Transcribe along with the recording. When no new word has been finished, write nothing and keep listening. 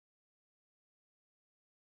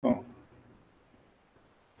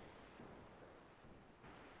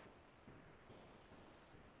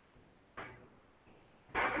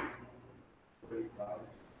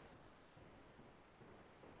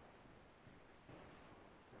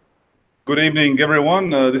Good evening, everyone.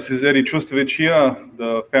 This is Eddie Trustovic here,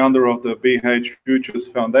 the founder of the BH Futures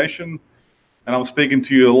Foundation. And I'm speaking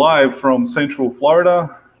to you live from Central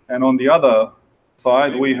Florida. And on the other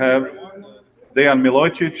side, we have Dejan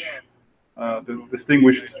Milojicic, the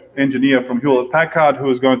distinguished engineer from Hewlett Packard, who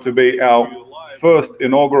is going to be our first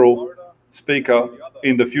inaugural speaker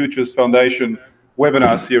in the Futures Foundation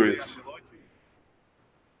webinar series.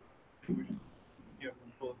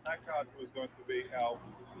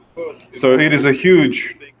 So it is a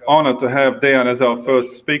huge honor to have Dejan as our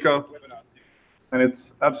first speaker, and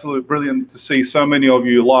it's absolutely brilliant to see so many of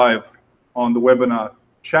you live on the webinar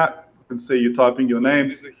chat. You can see you typing your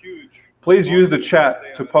names. Please use the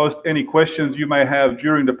chat to post any questions you may have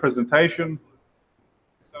during the presentation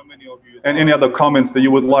and any other comments that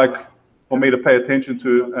you would like for me to pay attention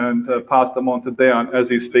to and pass them on to Dejan as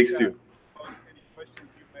he speaks to you.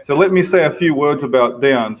 So let me say a few words about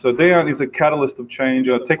Dejan. So Dejan is a catalyst of change,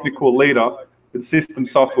 a technical leader in system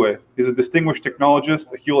software. He's a distinguished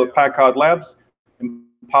technologist at Hewlett Packard Labs in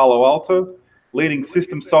Palo Alto, leading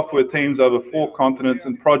system software teams over 4 continents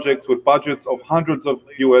and projects with budgets of hundreds of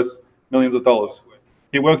US millions of dollars.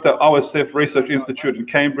 He worked at OSF Research Institute in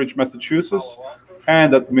Cambridge, Massachusetts,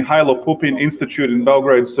 and at Mihailo Pupin Institute in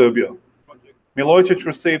Belgrade, Serbia. Milojicic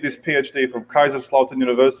received his PhD from Kaiserslautern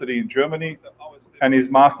University in Germany and his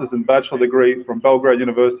master's and bachelor degree from Belgrade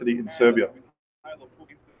University in Serbia.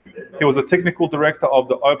 He was a technical director of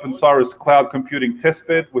the Open Source Cloud Computing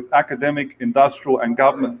Testbed with academic, industrial, and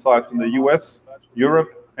government sites in the US,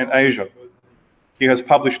 Europe, and Asia. He has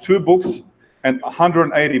published 2 books and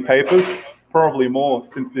 180 papers, probably more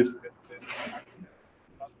since this.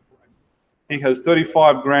 He has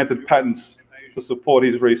 35 granted patents to support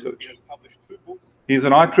his research. He's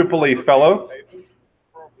an IEEE fellow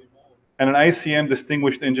and an ACM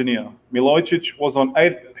distinguished engineer. Milojicic was on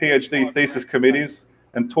 8 PhD thesis committees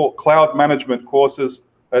and taught cloud management courses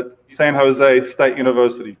at San Jose State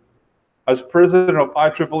University. As president of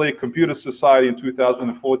IEEE Computer Society in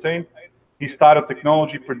 2014, he started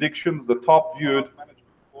Technology Predictions, the top viewed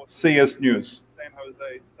CS News.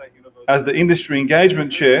 As the industry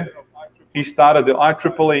engagement chair, he started the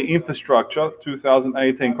IEEE Infrastructure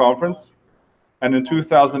 2018 conference. And in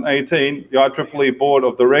 2018, the IEEE Board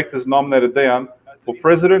of Directors nominated Dejan for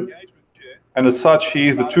president, and as such, he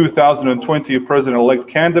is the 2020 president-elect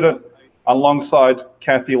candidate alongside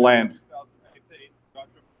Kathy Land.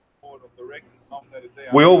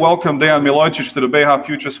 We all welcome Dejan Milojicic to the BH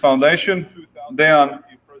Futures Foundation. Dejan,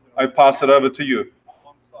 I pass it over to you.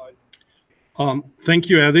 Thank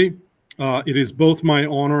you, Eddie. It is both my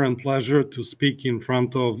honor and pleasure to speak in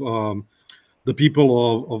front of the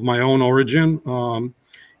people of my own origin.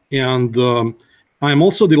 I'm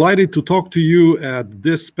also delighted to talk to you at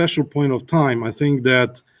this special point of time. I think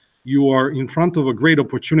that you are in front of a great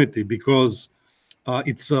opportunity because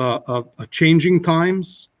it's a changing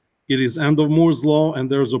times. It is end of Moore's law, and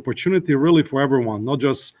there's opportunity really for everyone, not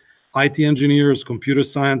just IT engineers, computer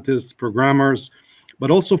scientists, programmers,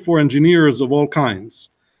 but also for engineers of all kinds.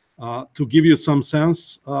 To give you some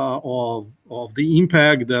sense of the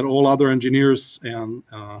impact that all other engineers and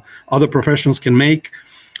other professions can make.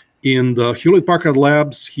 In the Hewlett Packard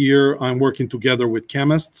Labs here, I'm working together with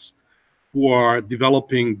chemists who are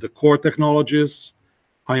developing the core technologies.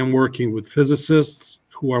 I am working with physicists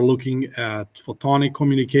who are looking at photonic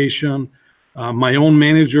communication. My own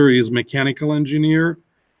manager is mechanical engineer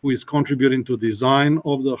who is contributing to design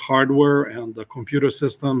of the hardware and the computer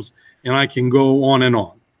systems, and I can go on and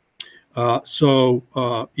on. So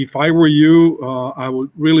if I were you, I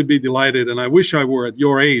would really be delighted, and I wish I were at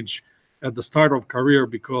your age at the start of career,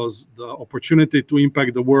 because the opportunity to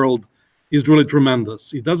impact the world is really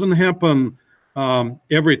tremendous. It doesn't happen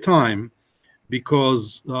every time,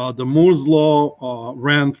 because the Moore's law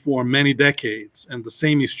ran for many decades, and the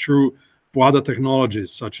same is true for other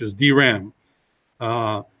technologies such as DRAM.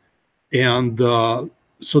 So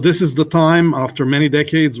this is the time after many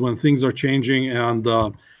decades when things are changing, and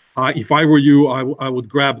if I were you, I would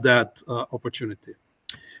grab that opportunity.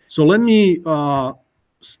 So let me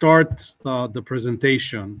start the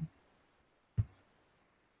presentation.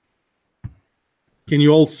 Can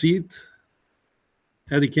you all see it?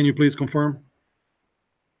 Eddie, can you please confirm?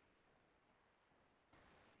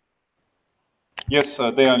 Yes,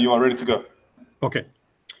 Dejan, you are ready to go. Okay.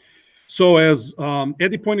 So as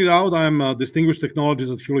Eddie pointed out, I'm a distinguished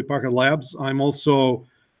technologist at Hewlett Packard Labs. I'm also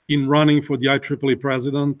in running for the IEEE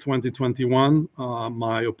President 2021.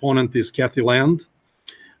 My opponent is Kathy Land.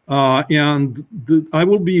 I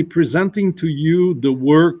will be presenting to you the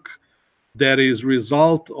work that is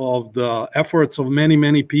result of the efforts of many,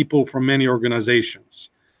 many people from many organizations.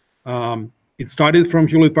 It started from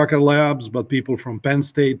Hewlett Packard Labs, but people from Penn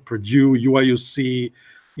State, Purdue, UIUC,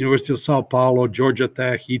 University of Sao Paulo, Georgia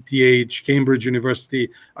Tech, ETH, Cambridge University.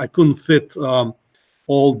 I couldn't fit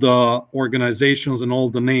all the organizations and all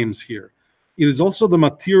the names here. It is also the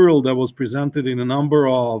material that was presented in a number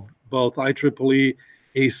of both IEEE,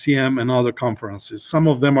 ACM, and other conferences. Some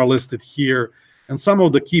of them are listed here, and some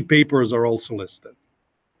of the key papers are also listed.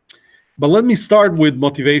 But let me start with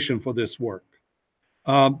motivation for this work.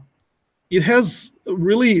 It has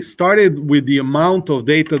really started with the amount of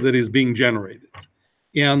data that is being generated.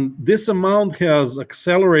 And this amount has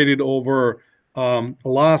accelerated over the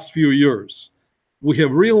last few years. We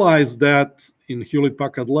have realized that in Hewlett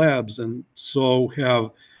Packard Labs, and so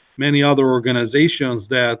have many other organizations,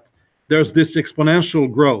 that there's this exponential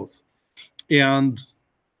growth. And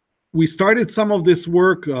we started some of this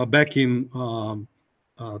work back in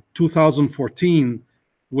 2014,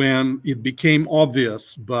 when it became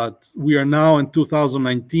obvious, but we are now in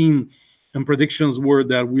 2019, and predictions were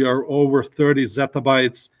that we are over 30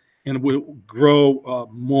 zettabytes and will grow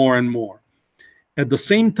more and more. At the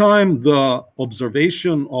same time, the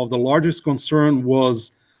observation of the largest concern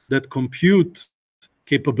was that compute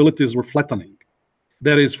capabilities were flattening.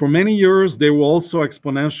 That is, for many years, they were also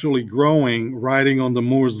exponentially growing, riding on the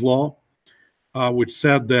Moore's law, which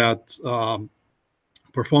said that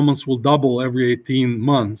performance will double every 18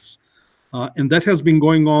 months. And that has been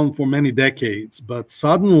going on for many decades. But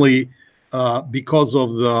suddenly, because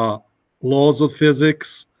of the laws of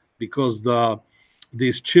physics, because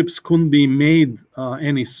these chips couldn't be made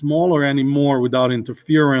any smaller anymore without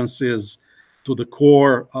interferences to the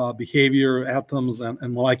core behavior, atoms,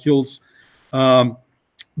 and molecules,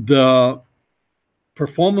 the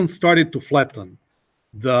performance started to flatten.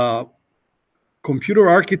 The computer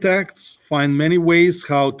architects find many ways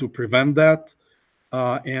how to prevent that,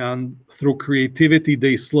 and through creativity,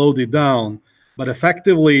 they slowed it down. But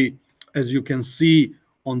effectively, as you can see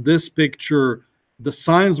on this picture, the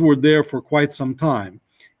signs were there for quite some time,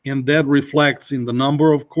 and that reflects in the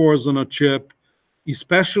number of cores on a chip,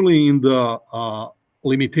 especially in the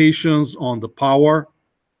limitations on the power,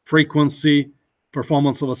 frequency,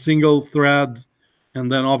 performance of a single thread,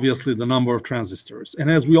 and then obviously the number of transistors.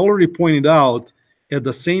 And as we already pointed out, at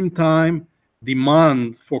the same time,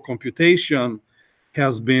 demand for computation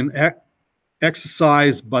has been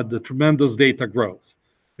exercised by the tremendous data growth,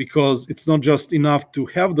 because it's not just enough to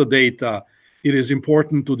have the data, it is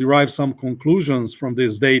important to derive some conclusions from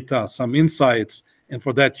this data, some insights, and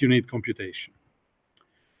for that you need computation.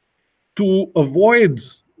 To avoid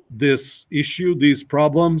this issue, these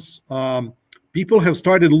problems, people have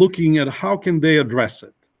started looking at how can they address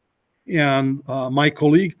it. And my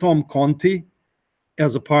colleague Tom Conti,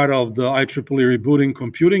 as a part of the IEEE Rebooting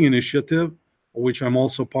Computing Initiative, which I'm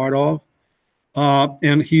also part of,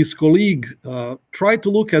 and his colleague tried to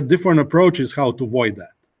look at different approaches how to avoid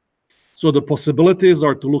that. So the possibilities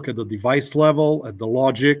are to look at the device level, at the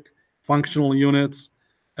logic, functional units,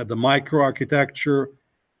 at the microarchitecture,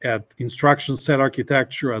 at instruction set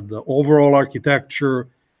architecture, at the overall architecture,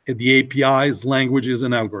 at the APIs, languages,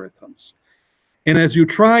 and algorithms. And as you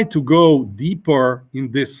try to go deeper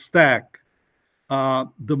in this stack,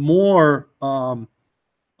 the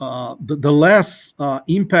less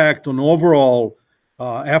impact on overall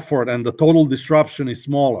effort, and the total disruption is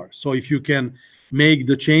smaller. So if you can make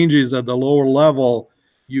the changes at the lower level,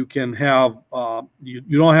 you can have,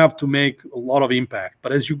 you don't have to make a lot of impact.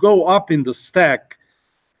 But as you go up in the stack,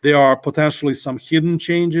 there are potentially some hidden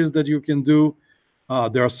changes that you can do.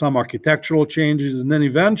 There are some architectural changes. And then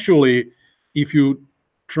eventually, if you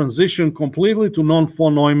transition completely to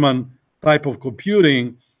non-von Neumann type of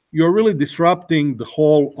computing, you're really disrupting the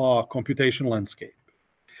whole computational landscape.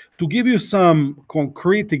 To give you some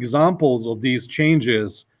concrete examples of these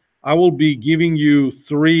changes, I will be giving you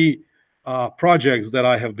three projects that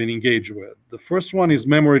I have been engaged with. The first one is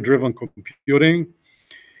memory-driven computing,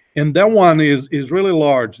 and that one is really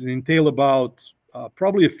large. It entails about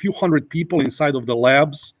probably a few hundred people inside of the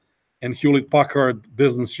labs and Hewlett-Packard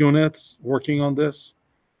business units working on this.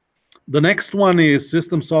 The next one is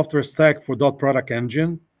system software stack for dot product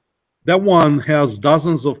engine. That one has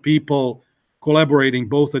dozens of people collaborating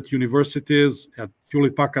both at universities, at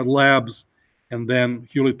Hewlett-Packard Labs, and then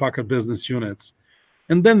Hewlett-Packard business units.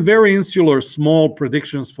 And then very insular, small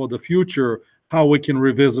predictions for the future, how we can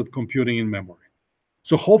revisit computing in memory.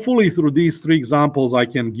 So hopefully through these three examples, I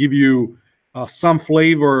can give you some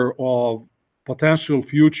flavor of potential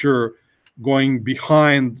future going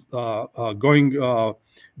behind,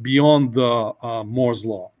 beyond the Moore's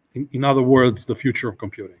law. In other words, the future of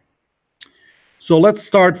computing. So let's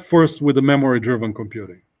start first with the memory-driven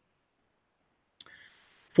computing.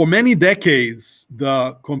 For many decades,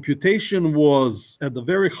 the computation was at the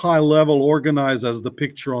very high level organized as the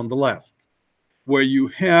picture on the left, where you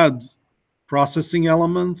had processing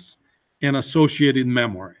elements and associated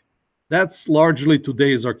memory. That's largely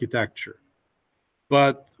today's architecture.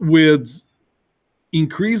 But with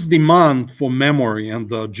increased demand for memory and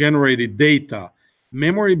the generated data,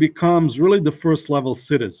 memory becomes really the first level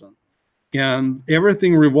citizen. And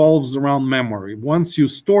everything revolves around memory. Once you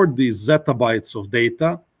store these zettabytes of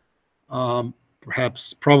data,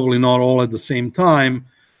 perhaps probably not all at the same time,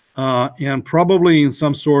 and probably in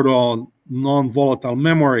some sort of non-volatile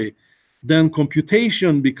memory, then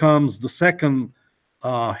computation becomes the second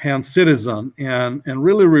hand citizen and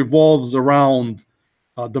really revolves around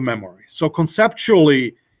the memory. So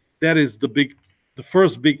conceptually, that is the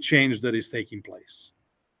first big change that is taking place.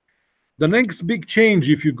 The next big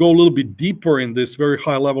change, if you go a little bit deeper in this very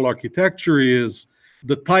high level architecture, is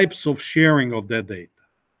the types of sharing of that data.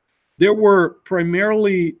 There were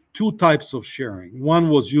primarily two types of sharing. One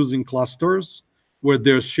was using clusters, where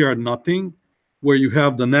there's shared nothing, where you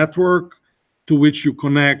have the network to which you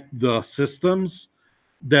connect the systems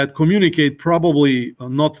that communicate probably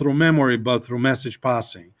not through memory, but through message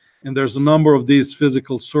passing. And there's a number of these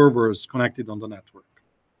physical servers connected on the network.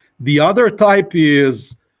 The other type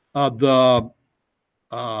is the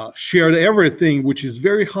shared everything, which is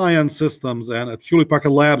very high-end systems. And at Hewlett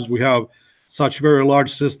Packard Labs, we have such very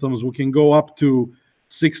large systems. We can go up to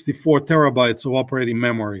 64 terabytes of operating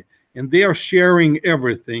memory. And they are sharing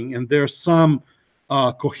everything. And there's some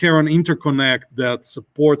coherent interconnect that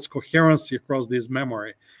supports coherency across this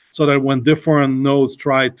memory, so that when different nodes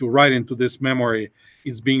try to write into this memory,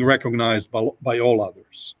 it's being recognized by all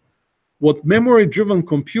others. What memory-driven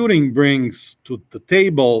computing brings to the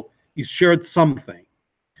table is shared something.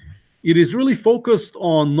 It is really focused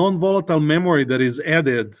on non-volatile memory that is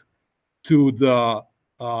added to the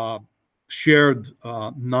shared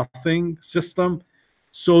nothing system,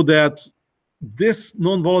 so that this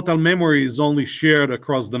non-volatile memory is only shared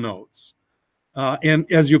across the nodes. And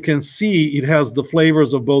as you can see, it has the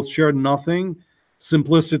flavors of both shared nothing,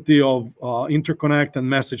 simplicity of interconnect and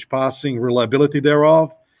message passing, reliability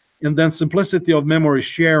thereof, and then simplicity of memory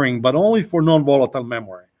sharing, but only for non-volatile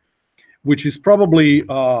memory, which is probably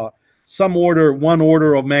one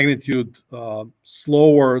order of magnitude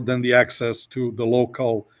slower than the access to the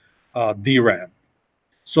local DRAM.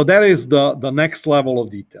 So that is the next level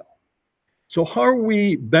of detail. So how are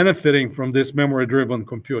we benefiting from this memory-driven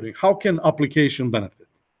computing? How can application benefit?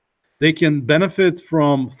 They can benefit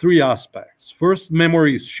from three aspects. First,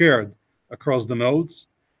 memory is shared across the nodes.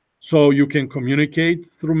 So you can communicate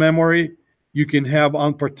through memory. You can have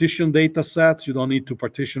unpartitioned data sets. You don't need to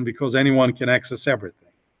partition because anyone can access everything.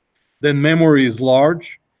 Then memory is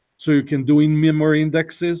large. So you can do in-memory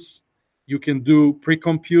indexes. You can do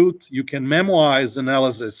pre-compute. You can memorize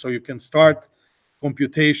analysis. So you can start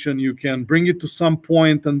computation, you can bring it to some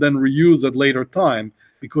point and then reuse at later time,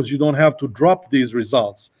 because you don't have to drop these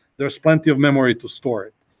results. There's plenty of memory to store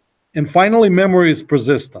it. And finally, memory is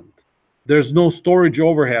persistent. There's no storage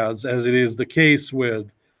overheads, as it is the case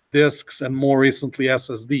with disks and more recently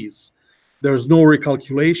SSDs. There's no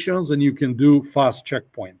recalculations, and you can do fast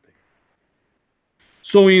checkpointing.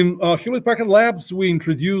 So in Hewlett Packard Labs, we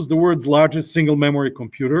introduced the world's largest single memory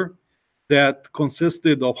computer that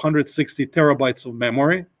consisted of 160 terabytes of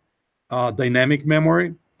memory, dynamic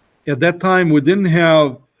memory. At that time, we didn't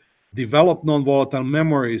have developed non-volatile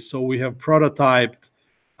memory, so we have prototyped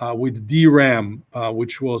with DRAM,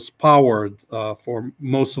 which was powered for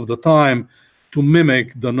most of the time to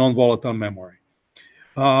mimic the non-volatile memory.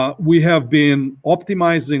 We have been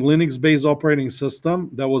optimizing Linux-based operating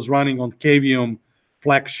system that was running on Cavium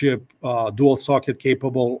flagship dual-socket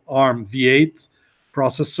capable ARM V8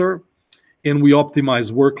 processor, and we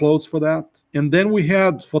optimize workloads for that. And then we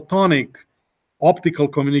had photonic optical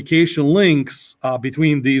communication links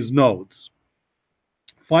between these nodes.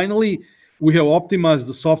 Finally, we have optimized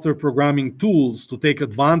the software programming tools to take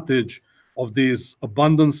advantage of this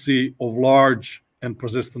abundancy of large and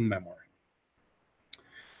persistent memory.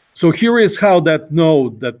 So here is how that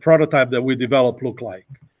node, that prototype that we developed, looked like.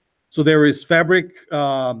 So there is Fabric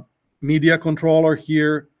media controller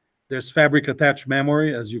here. There's Fabric attached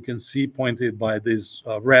memory, as you can see, pointed by these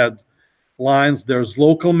red lines. There's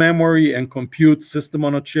local memory and compute system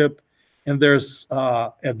on a chip. And there's,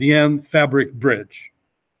 at the end, Fabric bridge.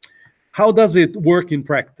 How does it work in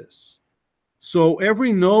practice? So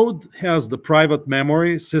every node has the private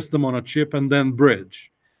memory, system on a chip, and then bridge.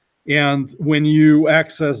 And when you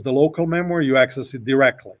access the local memory, you access it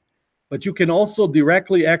directly. but you can also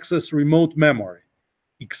directly access remote memory,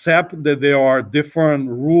 except that there are different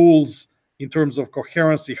rules in terms of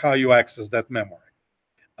coherency, how you access that memory.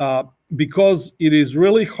 Because it is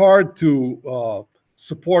really hard to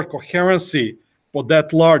support coherency for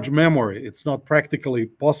that large memory, it's not practically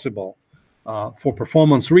possible for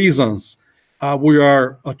performance reasons. We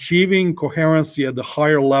are achieving coherency at the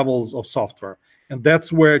higher levels of software, and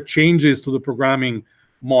that's where changes to the programming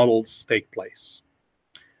models take place.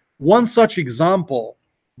 One such example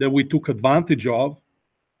that we took advantage of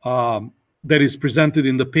that is presented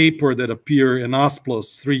in the paper that appeared in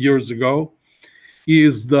ASPLOS 3 years ago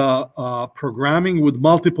is the programming with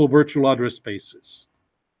multiple virtual address spaces.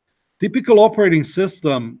 Typical operating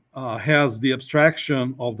system has the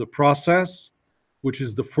abstraction of the process, which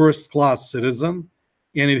is the first-class citizen,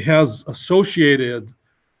 and it has associated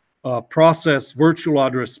process virtual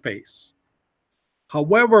address space.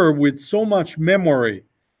 However, with so much memory,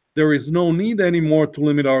 there is no need anymore to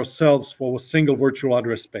limit ourselves for a single virtual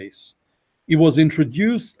address space. It was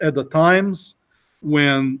introduced at the times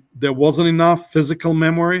when there wasn't enough physical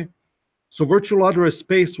memory. So virtual address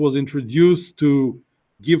space was introduced to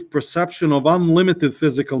give perception of unlimited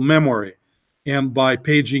physical memory. And by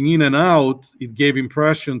paging in and out, it gave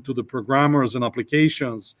impression to the programmers and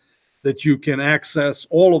applications that you can access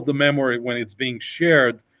all of the memory when it's being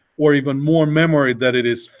shared, or even more memory that it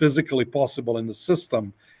is physically possible in the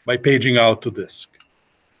system by paging out to disk.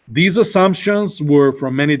 These assumptions were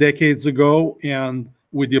from many decades ago, and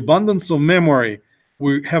with the abundance of memory,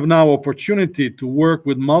 we have now opportunity to work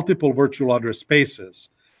with multiple virtual address spaces,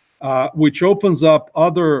 which opens up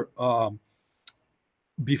other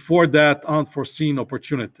before that unforeseen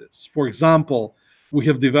opportunities. For example, we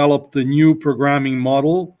have developed a new programming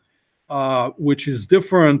model which is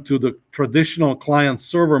different to the traditional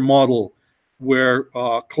client-server model, where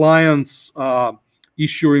clients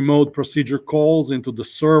issue remote procedure calls into the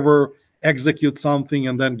server, execute something,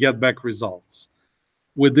 and then get back results.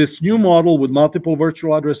 With this new model with multiple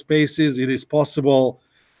virtual address spaces, it is possible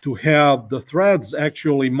to have the threads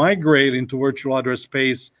actually migrate into virtual address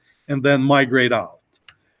space and then migrate out.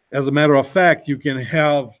 As a matter of fact, you can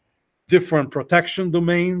have different protection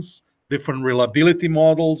domains, different reliability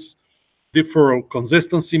models, different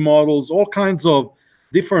consistency models, all kinds of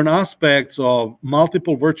different aspects of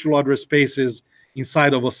multiple virtual address spaces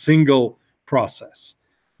inside of a single process.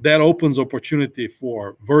 That opens opportunity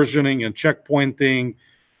for versioning and checkpointing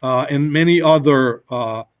and many other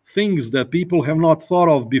things that people have not thought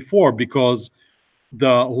of before because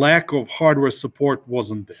the lack of hardware support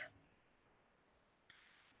wasn't there.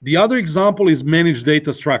 The other example is managed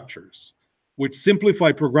data structures, which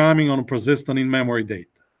simplify programming on persistent in-memory data.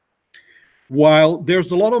 While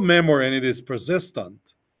there's a lot of memory and it is persistent,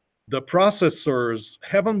 the processors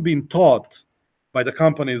haven't been taught by the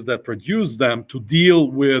companies that produce them to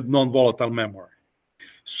deal with non-volatile memory.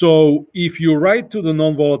 So if you write to the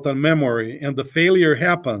non-volatile memory and the failure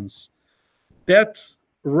happens, that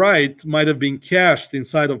write might have been cached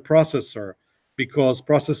inside of processor because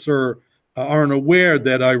processor aren't aware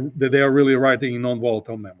that they are really writing in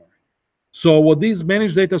non-volatile memory. So what these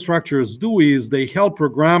managed data structures do is they help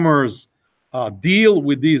programmers deal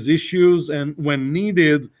with these issues, and when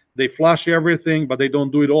needed, they flush everything, but they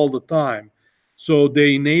don't do it all the time. So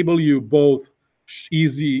they enable you both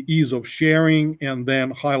ease of sharing and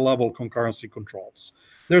then high-level concurrency controls.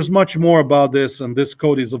 There's much more about this, and this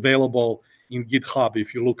code is available in GitHub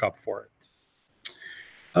if you look up for it.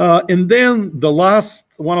 And then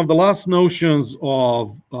one of the last notions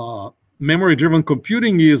of memory-driven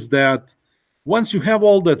computing is that once you have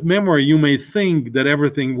all that memory, you may think that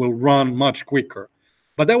everything will run much quicker.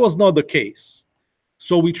 But that was not the case.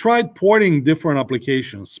 So we tried porting different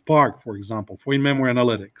applications, Spark, for example, for in-memory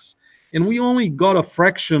analytics. And we only got a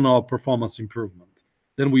fraction of performance improvement.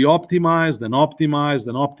 Then we optimized and optimized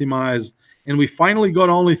and optimized, and we finally got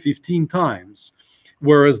only 15 times.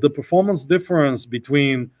 Whereas the performance difference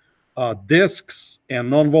between disks and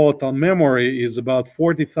non-volatile memory is about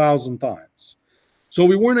 40,000 times. So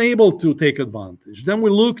we weren't able to take advantage. Then we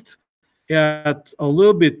looked at a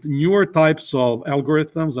little bit newer types of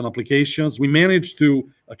algorithms and applications. We managed to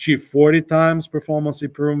achieve 40 times performance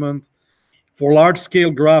improvement. For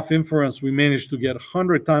large-scale graph inference, we managed to get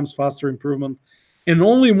 100 times faster improvement. And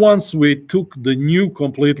only once we took the new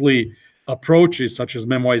completely approaches, such as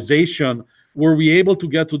memoization, were we able to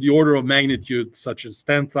get to the order of magnitude, such as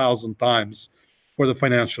 10,000 times for the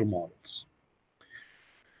financial models.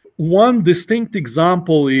 One distinct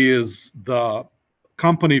example is the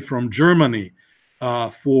company from Germany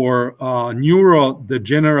for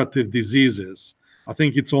neurodegenerative diseases. I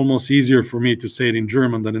think it's almost easier for me to say it in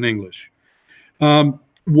German than in English.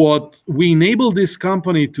 what we enable this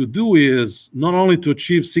company to do is not only to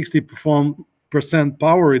achieve 60%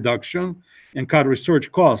 power reduction and cut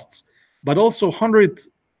research costs, but also 100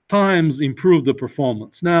 times improve the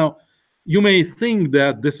performance. Now, you may think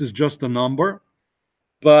that this is just a number,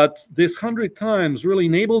 but this 100 times really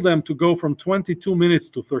enable them to go from 22 minutes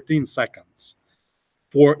to 13 seconds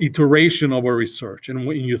for iteration of a research. And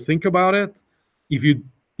when you think about it, if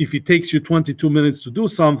it takes you 22 minutes to do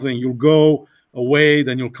something, you'll go away,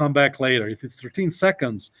 then you'll come back later. If it's 13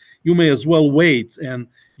 seconds, you may as well wait, and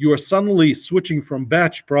you are suddenly switching from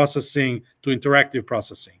batch processing to interactive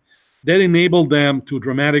processing. That enabled them to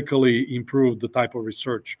dramatically improve the type of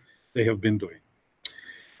research they have been doing.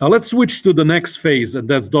 Now let's switch to the next phase, and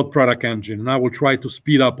that's dot product engine. And I will try to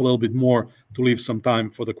speed up a little bit more to leave some time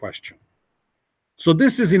for the question. So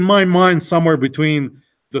this is, in my mind, somewhere between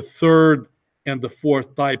the third and the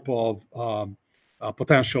fourth type of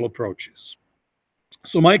potential approaches.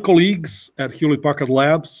 So my colleagues at Hewlett Packard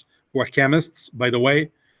Labs, who are chemists, by the way,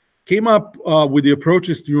 came up with the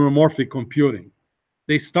approaches to neuromorphic computing.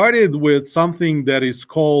 They started with something that is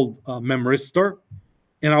called memristor.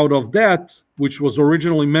 And out of that, which was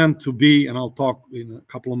originally meant to be, and I'll talk in a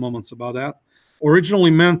couple of moments about that,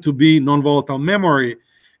 originally meant to be non-volatile memory,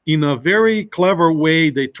 in a very clever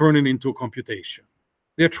way, they turn it into a computation.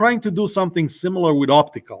 They're trying to do something similar with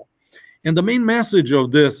optical. And the main message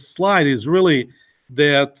of this slide is really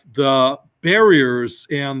that the barriers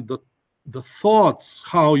and the thoughts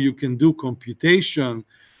how you can do computation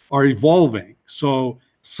are evolving. So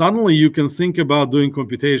suddenly you can think about doing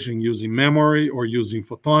computation using memory or using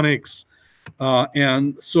photonics.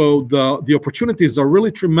 And so the opportunities are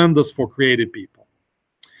really tremendous for creative people.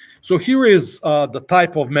 So here is the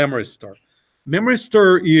type of memristor.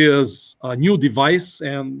 Memristor is a new device,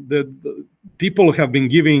 and the people have been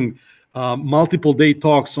giving multiple day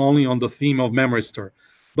talks only on the theme of memristor.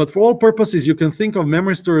 But for all purposes, you can think of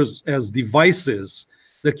memristors as devices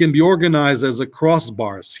that can be organized as a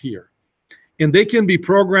crossbars here. And they can be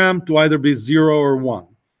programmed to either be 0 or 1.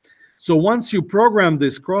 So once you program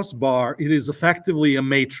this crossbar, it is effectively a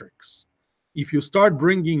matrix. If you start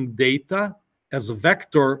bringing data as a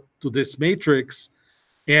vector to this matrix,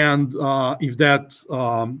 and if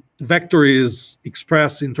that vector is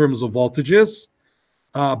expressed in terms of voltages,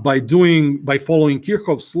 by following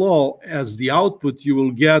Kirchhoff's law as the output, you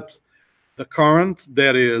will get the current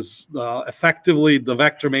that is effectively the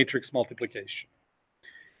vector matrix multiplication.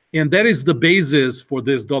 And that is the basis for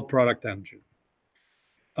this dot product engine.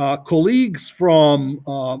 Colleagues from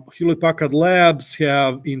Hewlett Packard Labs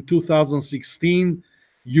have, in 2016,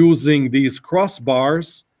 using these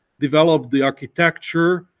crossbars, developed the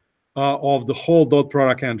architecture of the whole dot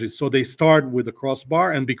product engine. So they start with the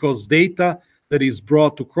crossbar, and because data that is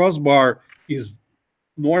brought to crossbar is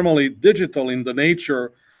normally digital in the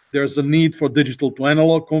nature, there's a need for digital to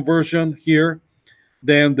analog conversion here.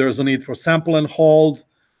 Then there's a need for sample and hold.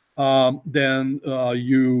 Then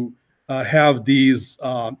you have these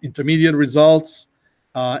intermediate results,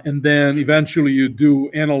 and then eventually you do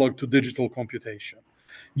analog to digital computation.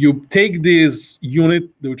 You take this unit,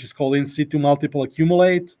 which is called in situ multiple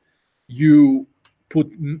accumulate, you put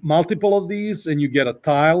multiple of these, and you get a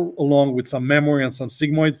tile along with some memory and some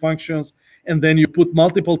sigmoid functions, and then you put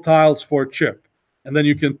multiple tiles for a chip, and then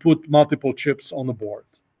you can put multiple chips on the board.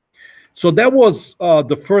 So that was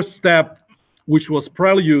the first step, which was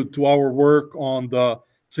prelude to our work on the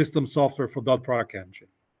system software for dot product engine.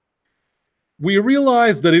 We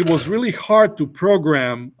realized that it was really hard to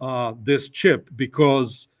program this chip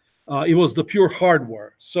because it was the pure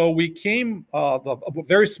hardware. So we came,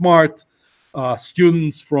 very smart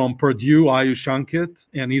students from Purdue, Ayush Shankit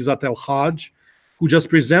and Izzat El-Hajj, who just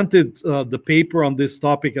presented the paper on this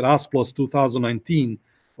topic at ASPLOS 2019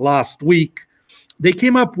 last week. They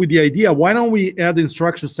came up with the idea, why don't we add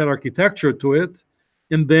instruction set architecture to it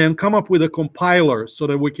and then come up with a compiler so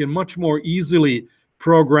that we can much more easily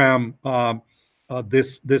program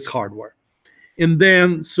this hardware. And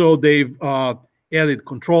then, so they've added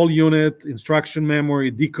control unit, instruction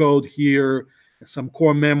memory, decode here, some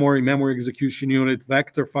core memory, memory execution unit,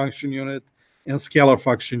 vector function unit, and scalar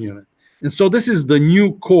function unit. And so this is the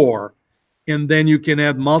new core. And then you can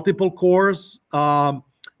add multiple cores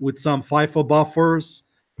with some FIFO buffers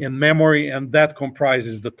and memory, and that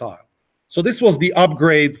comprises the tile. So this was the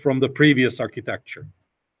upgrade from the previous architecture.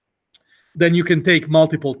 Then you can take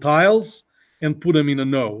multiple tiles and put them in a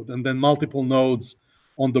node, and then multiple nodes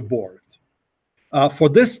on the board. For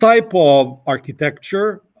this type of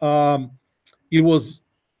architecture, it was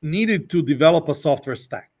needed to develop a software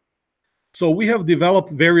stack. So we have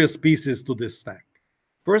developed various pieces to this stack.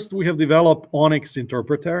 First, we have developed ONNX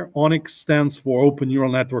interpreter. ONNX stands for Open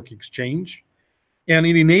Neural Network Exchange, and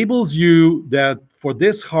it enables you that for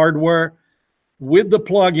this hardware, with the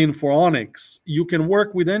plugin for ONNX, you can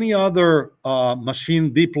work with any other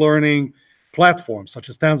machine deep learning platform, such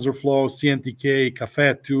as TensorFlow, CNTK,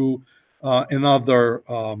 Caffe2, and other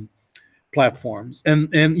platforms.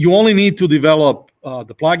 And you only need to develop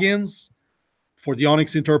the plugins for the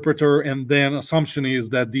ONNX interpreter, and then assumption is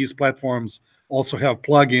that these platforms also have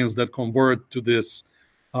plugins that convert to this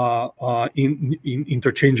in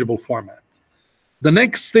interchangeable format. The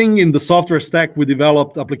next thing in the software stack, we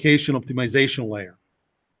developed application optimization layer,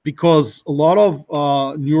 because a lot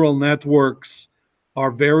of neural networks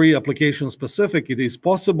are very application specific. It is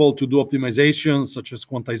possible to do optimizations such as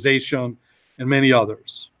quantization and many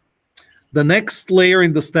others. The next layer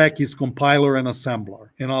in the stack is compiler and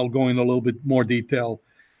assembler, and I'll go in a little bit more detail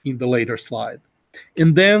in the later slide.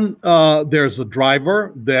 And then there's a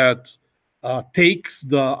driver that takes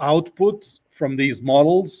the output from these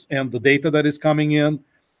models and the data that is coming in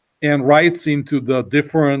and writes into the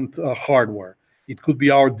different hardware. It could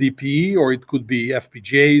be our DPE, or it could be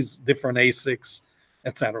FPGAs, different ASICs,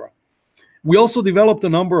 etc. We also developed a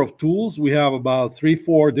number of tools. We have about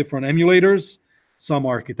 3-4 different emulators. Some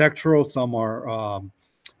are architectural, some are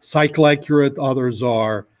cycle accurate, others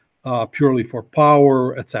are purely for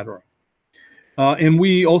power, etc. And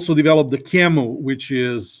we also developed the CAMU, which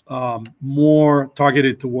is more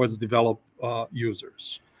targeted towards developed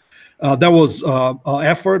users. That was an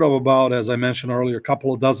effort of about, as I mentioned earlier, a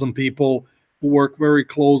couple of dozen people who work very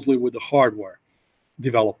closely with the hardware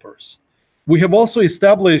developers. We have also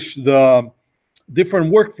established the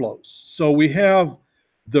different workflows. So we have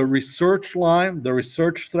the research line, the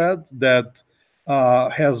research thread that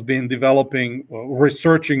has been developing,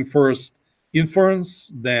 researching first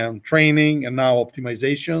inference, then training, and now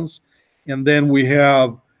optimizations. And then we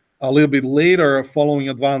have a little bit later following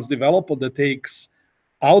advanced development that takes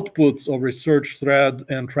outputs of research thread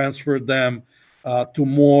and transfer them to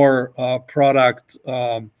more product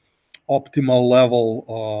optimal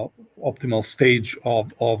level, optimal stage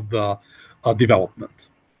of the development.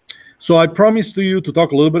 So I promised to you to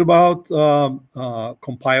talk a little bit about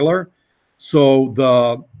compiler. So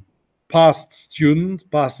the past student,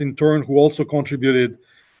 past intern, who also contributed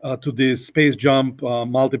to this Space Jump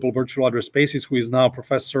multiple virtual address spaces, who is now a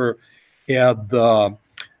professor at the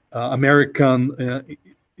American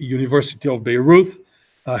University of Beirut,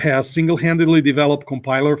 has single-handedly developed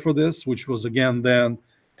compiler for this, which was again then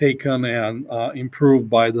taken and improved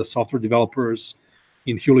by the software developers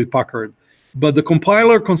in Hewlett Packard. But the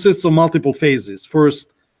compiler consists of multiple phases. First,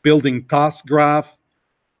 building task graph,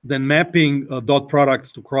 then mapping dot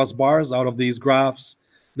products to crossbars out of these graphs,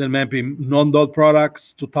 then mapping non-dot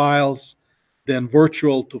products to tiles, then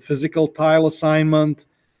virtual to physical tile assignment,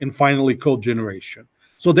 and finally code generation.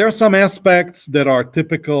 So there are some aspects that are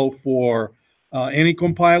typical for any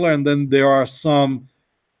compiler, and then there are some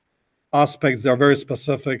aspects that are very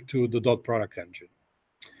specific to the dot product engine.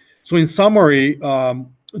 So in summary,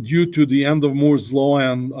 due to the end of Moore's law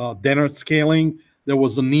and Dennard scaling, there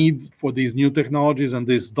was a need for these new technologies, and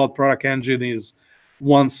this dot product engine is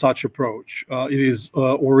one such approach. It is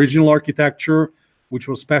original architecture, which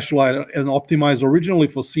was specialized and optimized originally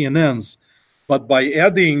for CNNs, but by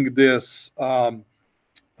adding this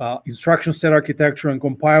instruction set architecture and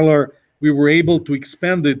compiler, we were able to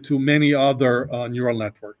expand it to many other neural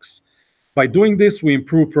networks. By doing this, we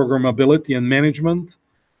improved programmability and management.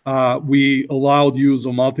 We allowed use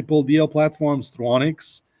of multiple DL platforms through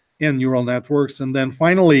ONNX and neural networks. And then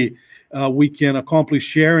finally, we can accomplish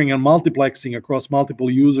sharing and multiplexing across multiple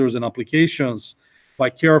users and applications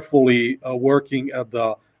by carefully working at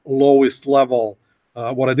the lowest level.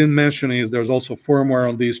 What I didn't mention is there's also firmware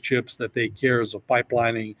on these chips that take care of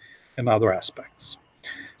pipelining and other aspects.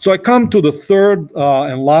 So I come to the third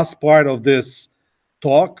and last part of this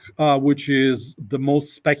talk, which is the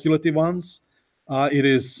most speculative ones. It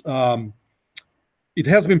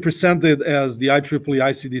has been presented as the IEEE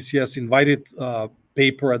ICDCS invited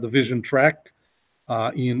paper at the Vision Track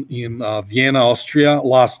in Vienna, Austria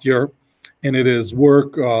last year. And it is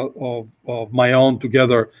work of my own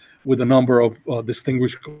together with a number of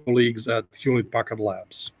distinguished colleagues at Hewlett Packard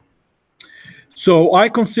Labs. So I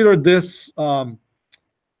consider this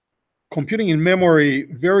computing in memory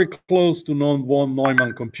very close to non-von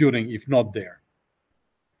Neumann computing, if not there.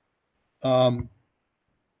 Von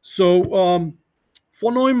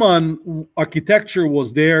Neumann architecture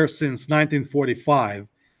was there since 1945,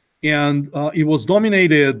 and it was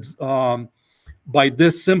dominated by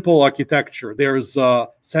this simple architecture. There's a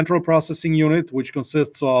central processing unit, which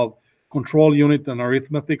consists of control unit, an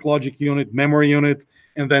arithmetic logic unit, memory unit,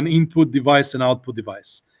 and then input device and output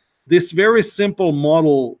device. This very simple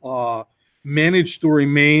model managed to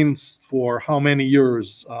remain for how many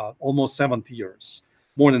years? Almost 70 years,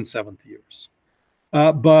 more than 70 years.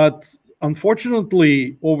 But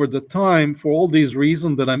unfortunately, over the time, for all these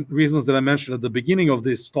reasons that I mentioned at the beginning of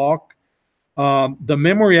this talk, the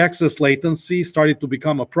memory access latency started to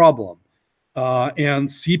become a problem, and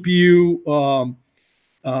CPUs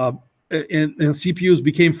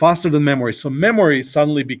became faster than memory. So memory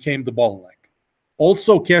suddenly became the bottleneck.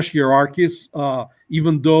 Also, cache hierarchies,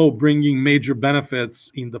 even though bringing major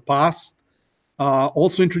benefits in the past,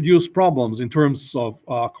 also introduced problems in terms of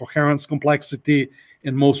coherence, complexity,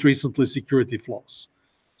 and most recently, security flaws.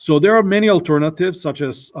 So there are many alternatives, such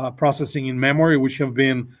as processing in memory, which have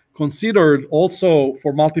been considered also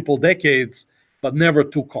for multiple decades, but never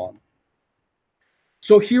took on.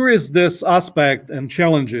 So here is this aspect and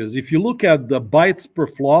challenges. If you look at the bytes per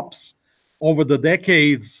flops over the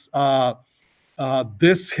decades,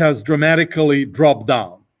 this has dramatically dropped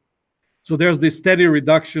down. So there's this steady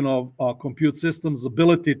reduction of compute systems'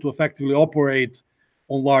 ability to effectively operate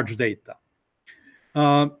on large data.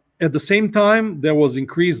 At the same time, there was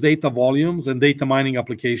increased data volumes and data mining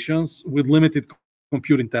applications with limited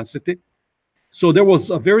compute intensity. So there was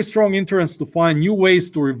a very strong interest to find new ways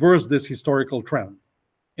to reverse this historical trend.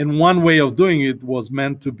 And one way of doing it was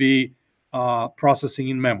meant to be processing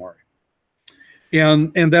in memory.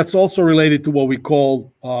 And that's also related to what we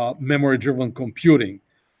call memory-driven computing.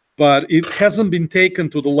 But it hasn't been taken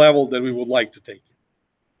to the level that we would like to take it.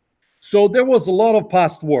 So there was a lot of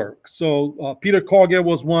past work. So Peter Koge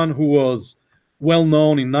was one who was well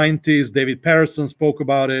known in 90s. David Patterson spoke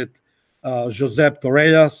about it. Josep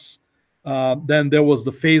Torrellas. Then there was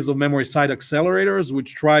the phase of memory site accelerators,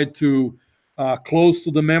 which tried to close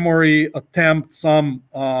to the memory, attempt some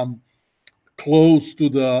close to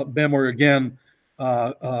the memory again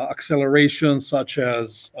accelerations, such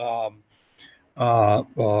as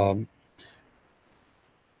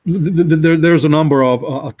there's a number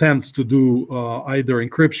of attempts to do either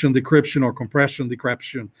encryption, decryption, or compression,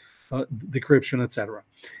 decryption, etc.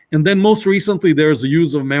 And then most recently, there's a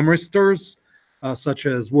use of memory stirs, such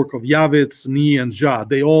as work of Yavitz, Ni, and Jha.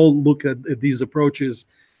 They all look at these approaches,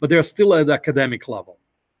 but they're still at the academic level.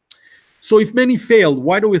 So if many failed,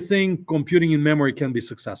 why do we think computing in memory can be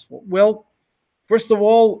successful? Well, first of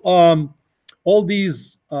all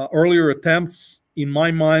these earlier attempts, in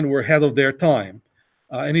my mind, were ahead of their time.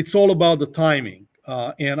 And it's all about the timing.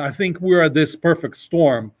 And I think we're at this perfect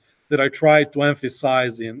storm that I tried to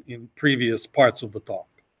emphasize in previous parts of the talk.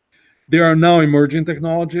 There are now emerging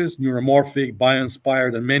technologies, neuromorphic,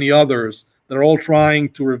 bio-inspired, and many others that are all trying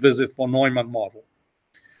to revisit von Neumann model,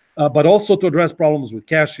 but also to address problems with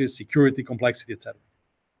caches, security, complexity, etc.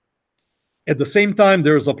 At the same time,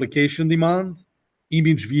 there is application demand,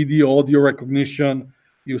 image, video, audio recognition.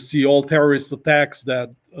 You see all terrorist attacks that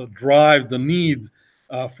drive the need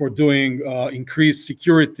for doing increased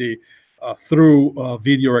security through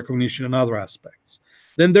video recognition and other aspects.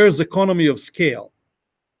 Then there's economy of scale.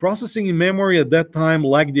 Processing in memory at that time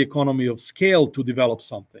lacked the economy of scale to develop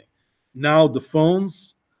something. Now the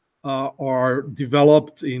phones are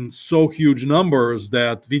developed in so huge numbers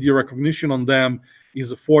that video recognition on them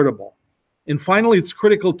is affordable. And finally, it's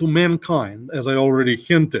critical to mankind, as I already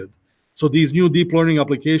hinted. So these new deep learning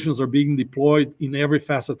applications are being deployed in every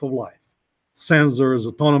facet of life. Sensors,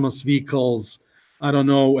 autonomous vehicles, I don't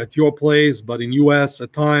know at your place, but in US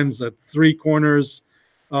at times at 3 corners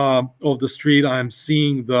of the street, I'm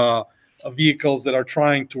seeing the vehicles that are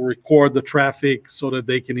trying to record the traffic so that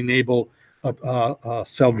they can enable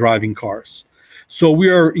self-driving cars. So we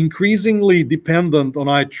are increasingly dependent on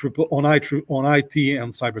IT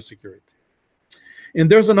and cybersecurity. And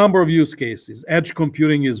there's a number of use cases. Edge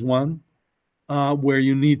computing is one, where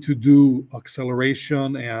you need to do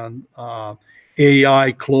acceleration and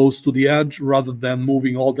AI close to the edge rather than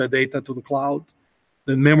moving all the data to the cloud.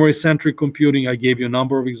 Then memory-centric computing, I gave you a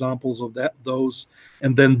number of examples of those.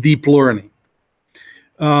 And then deep learning.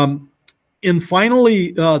 And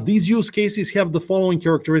finally, these use cases have the following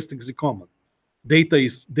characteristics in common.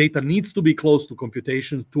 Data needs to be close to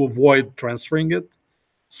computation to avoid transferring it.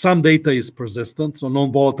 Some data is persistent, so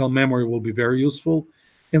non-volatile memory will be very useful.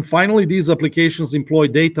 And finally, these applications employ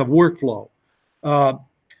data workflow.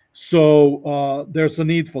 So there's a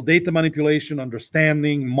need for data manipulation,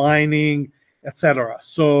 understanding, mining, etc.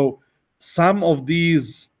 So some of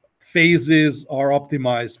these phases are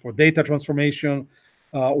optimized for data transformation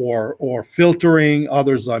or filtering.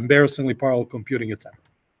 Others are embarrassingly parallel computing, etc.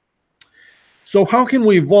 So how can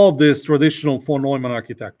we evolve this traditional von Neumann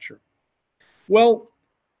architecture? Well,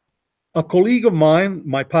 A colleague of mine,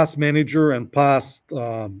 my past manager and past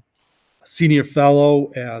senior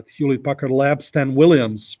fellow at Hewlett Packard Labs, Stan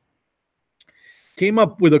Williams, came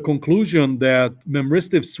up with a conclusion that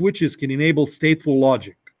memristive switches can enable stateful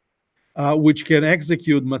logic, which can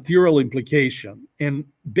execute material implication. And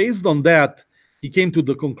based on that, he came to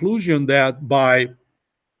the conclusion that by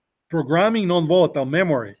programming non-volatile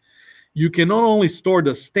memory, you can not only store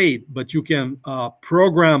the state, but you can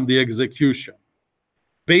program the execution.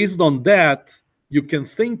 Based on that, you can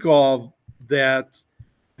think of that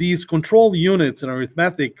these control units and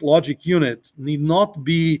arithmetic logic units need not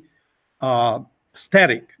be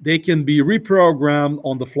static. They can be reprogrammed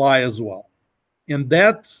on the fly as well. And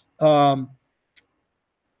that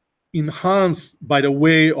enhanced by the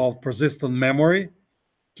way of persistent memory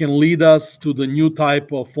can lead us to the new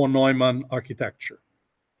type of von Neumann architecture.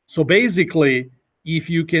 So basically, if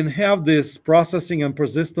you can have this processing and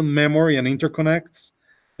persistent memory and interconnects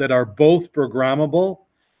that are both programmable,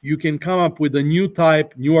 you can come up with a new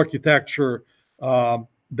type, new architecture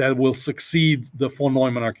that will succeed the von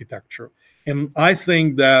Neumann architecture. And I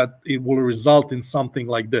think that it will result in something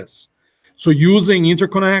like this. So using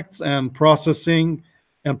interconnects and processing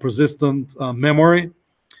and persistent memory,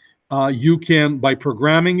 you can, by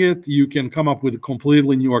programming it, you can come up with a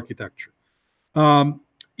completely new architecture.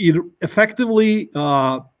 It effectively,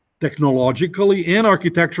 technologically and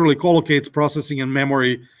architecturally collocates processing and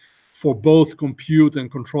memory for both compute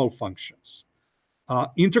and control functions.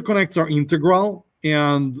 Interconnects are integral,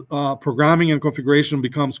 and programming and configuration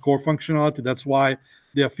becomes core functionality. That's why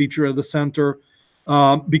they are featured at the center,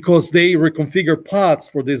 because they reconfigure paths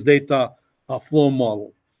for this data flow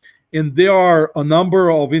model. And there are a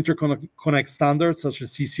number of interconnect standards, such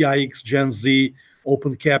as CCIX, Gen Z,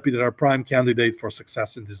 OpenCAPI, that are prime candidate for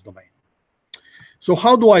success in this domain. So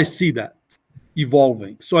how do I see that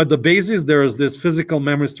evolving? So at the basis, there is this physical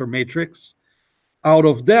memristor matrix. Out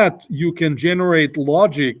of that, you can generate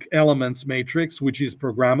logic elements matrix, which is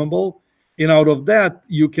programmable. And out of that,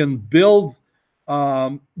 you can build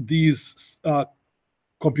these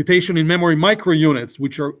computation in memory microunits,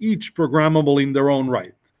 which are each programmable in their own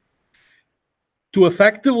right. To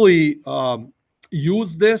effectively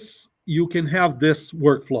use this, you can have this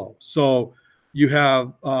workflow. So you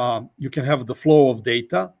have you can have the flow of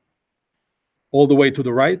data all the way to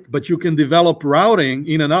the right, but you can develop routing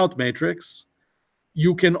in and out matrix.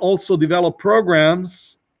 You can also develop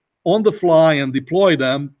programs on the fly and deploy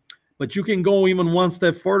them, but you can go even one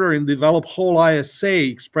step further and develop whole ISA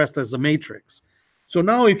expressed as a matrix. So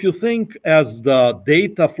now if you think as the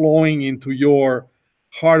data flowing into your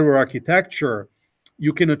hardware architecture,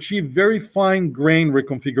 you can achieve very fine-grained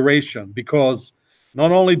reconfiguration, because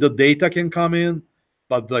not only the data can come in,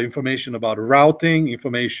 but the information about routing,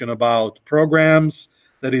 information about programs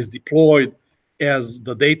that is deployed as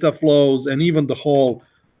the data flows, and even the whole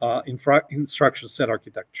instruction set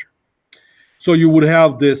architecture. So you would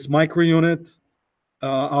have this micro unit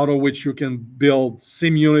out of which you can build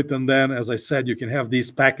SIM unit, and then, as I said, you can have these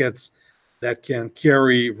packets that can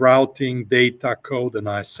carry routing, data, code, and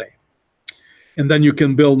ISA. And then you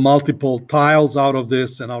can build multiple tiles out of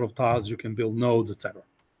this, and out of tiles you can build nodes, etc.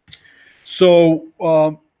 So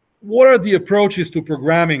what are the approaches to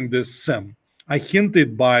programming this SIM? I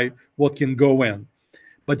hinted by what can go in,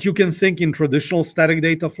 but you can think in traditional static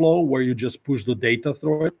data flow, where you just push the data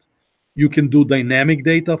through it. You can do dynamic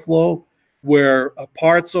data flow, where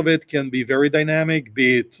parts of it can be very dynamic,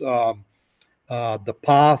 be it the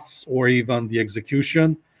paths or even the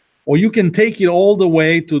execution. Or you can take it all the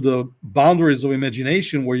way to the boundaries of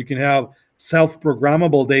imagination, where you can have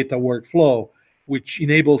self-programmable data workflow, which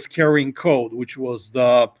enables carrying code, which was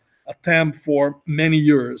the attempt for many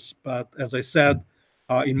years. But as I said,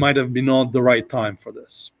 it might have been not the right time for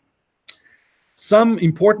this. Some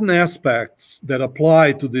important aspects that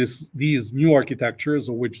apply to these new architectures,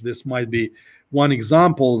 of which this might be one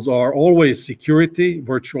example, are always security,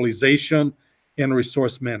 virtualization, and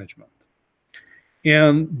resource management.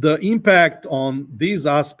 And the impact on these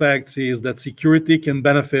aspects is that security can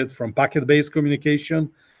benefit from packet-based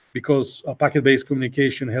communication, because packet-based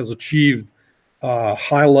communication has achieved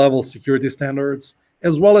high-level security standards,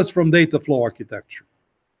 as well as from data flow architecture.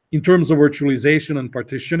 In terms of virtualization and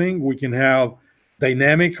partitioning, we can have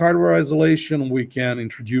dynamic hardware isolation, we can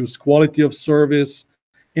introduce quality of service,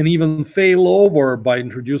 and even fail over by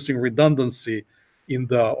introducing redundancy in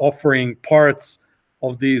the offering parts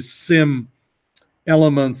of these SIM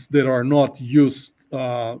elements that are not used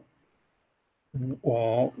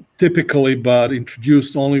typically, but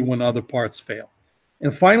introduced only when other parts fail.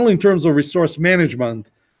 And finally, in terms of resource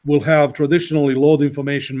management, we'll have traditionally load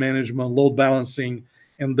information management, load balancing,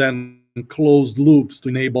 and then closed loops to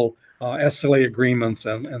enable SLA agreements,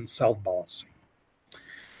 and self-balancing.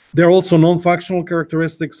 There are also non-functional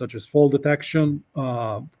characteristics such as fault detection,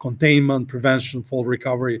 containment, prevention, fault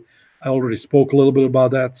recovery. I already spoke a little bit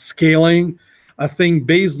about that. Scaling, I think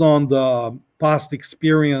based on the past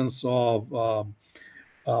experience of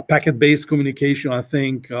packet-based communication, I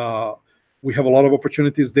think we have a lot of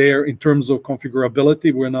opportunities there. In terms of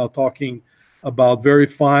configurability, we're now talking about very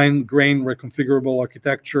fine-grained reconfigurable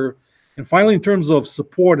architecture. And finally, in terms of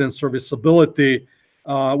support and serviceability,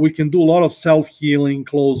 we can do a lot of self-healing,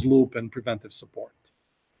 closed loop, and preventive support.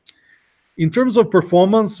 In terms of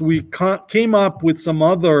performance, we came up with some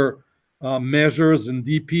other measures in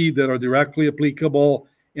DP that are directly applicable.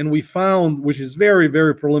 And we found, which is very,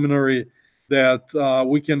 very preliminary, that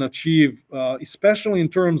we can achieve, especially in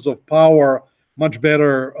terms of power, much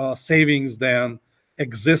better savings than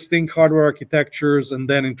existing hardware architectures. And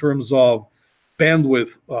then in terms of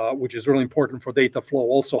bandwidth, which is really important for data flow,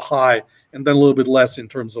 also high, and then a little bit less in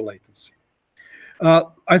terms of latency.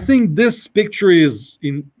 I think this picture is,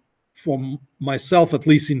 for myself at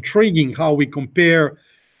least, intriguing how we compare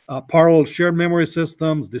parallel shared memory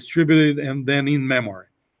systems, distributed, and then in memory.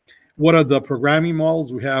 What are the programming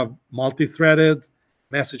models? We have multi-threaded,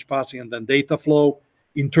 message passing, and then data flow.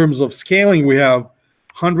 In terms of scaling, we have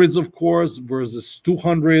hundreds of cores versus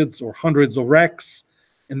 200s or hundreds of racks.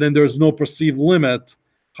 And then there's no perceived limit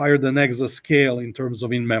higher than exascale in terms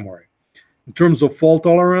of in-memory. In terms of fault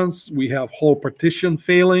tolerance, we have whole partition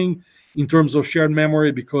failing in terms of shared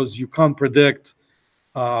memory because you can't predict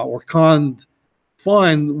or can't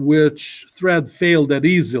find which thread failed that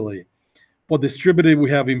easily. For distributed, we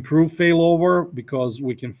have improved failover because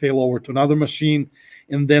we can fail over to another machine.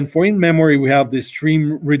 And then for in-memory, we have the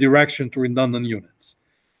stream redirection to redundant units.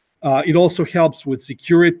 It also helps with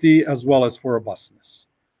security as well as for robustness.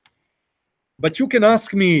 But you can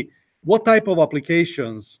ask me, what type of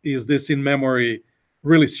applications is this in-memory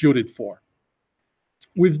really suited for?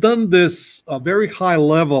 We've done this very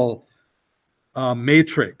high-level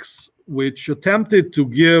matrix, which attempted to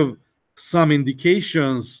give some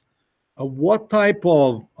indications of what type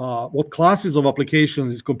of, what classes of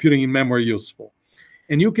applications is computing in memory useful.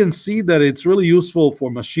 And you can see that it's really useful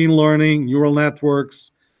for machine learning, neural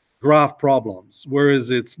networks, graph problems,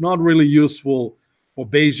 whereas it's not really useful for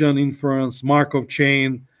Bayesian inference, Markov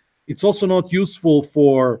chain. It's also not useful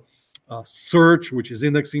for search, which is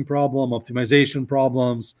indexing problem, optimization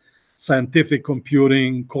problems, scientific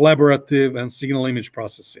computing, collaborative, and signal image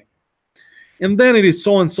processing. And then it is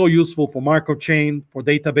so and so useful for Markov chain, for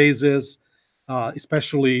databases,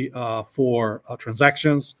 especially for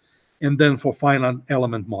transactions, and then for finite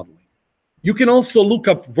element modeling. You can also look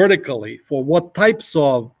up vertically for what types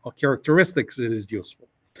of characteristics it is useful.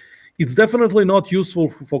 It's definitely not useful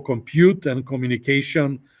for compute and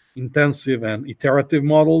communication intensive and iterative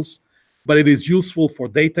models, but it is useful for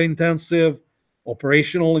data intensive,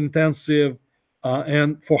 operational intensive,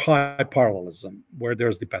 and for high parallelism where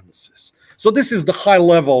there's dependencies. So this is the high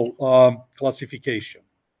level classification.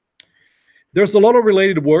 There's a lot of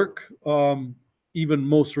related work, even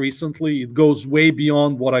most recently. It goes way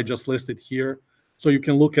beyond what I just listed here. So you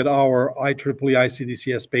can look at our IEEE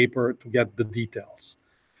ICDCS paper to get the details.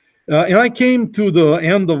 And I came to the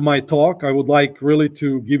end of my talk. I would like really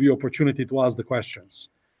to give you opportunity to ask the questions.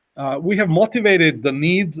 We have motivated the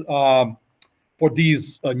need for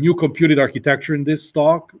these new computed architecture in this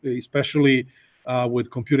talk, especially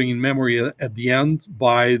with computing in memory at the end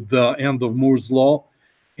by the end of Moore's law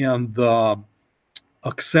and the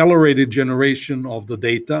accelerated generation of the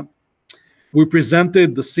data. We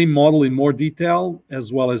presented the SIM model in more detail,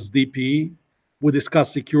 as well as DP. We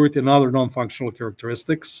discussed security and other non-functional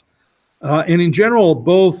characteristics. And in general,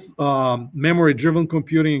 both memory-driven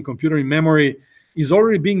computing and computing in memory is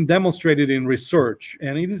already being demonstrated in research,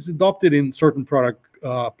 and it is adopted in certain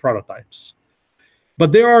prototypes.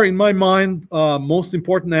 But there are, in my mind, most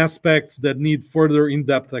important aspects that need further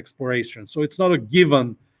in-depth exploration. So it's not a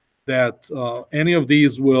given that any of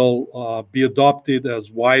these will be adopted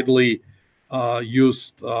as widely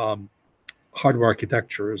used hardware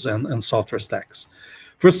architectures and software stacks.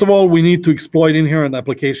 First of all, we need to exploit inherent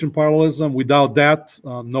application parallelism. Without that,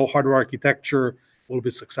 no hardware architecture will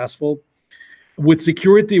be successful. With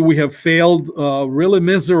security, we have failed really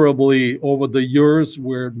miserably over the years,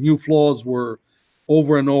 where new flaws were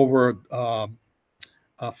over and over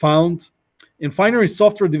found. And finally,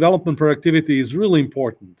 software development productivity is really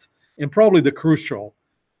important and probably the crucial.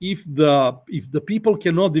 If the people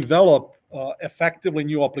cannot develop effectively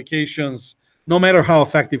new applications, no matter how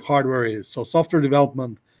effective hardware is, so software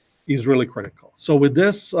development is really critical. So with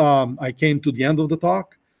this, I came to the end of the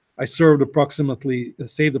talk. I saved approximately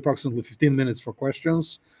 15 minutes for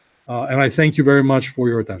questions. And I thank you very much for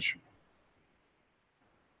your attention.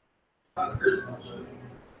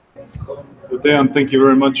 So Dan, thank you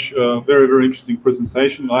very much. Very, very interesting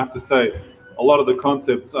presentation. I have to say, a lot of the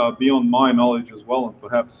concepts are beyond my knowledge as well, and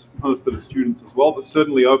perhaps most of the students as well, but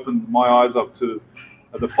certainly opened my eyes up to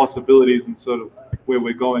the possibilities and sort of where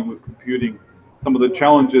we're going with computing, some of the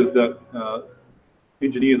challenges that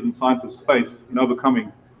engineers and scientists face in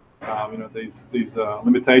overcoming these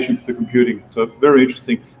limitations to computing. So very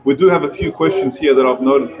interesting. We do have a few questions here that I've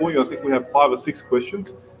noted for you. I think we have 5 or 6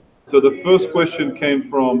 questions. So the first question came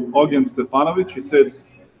from Ognjen Stefanovic. He said,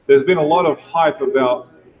 there's been a lot of hype about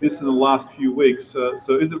this in the last few weeks.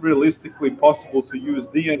 So is it realistically possible to use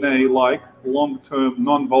DNA-like long-term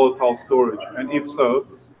non-volatile storage? And if so,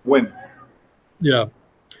 when? Yeah.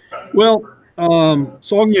 Well,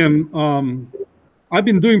 so Ognjen, I've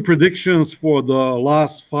been doing predictions for the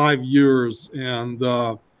last 5 years, and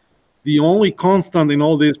the only constant in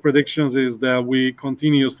all these predictions is that we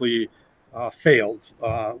continuously failed.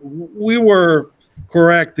 We were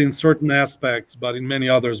correct in certain aspects, but in many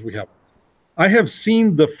others we haven't. I have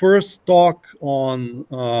seen the first talk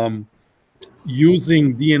on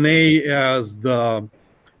using DNA as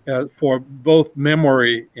for both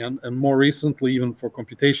memory and more recently even for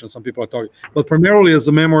computation. Some people are talking, but primarily as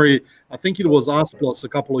a memory. I think it was Asplus a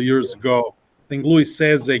couple of years ago. I think Louis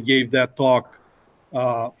Seze gave that talk.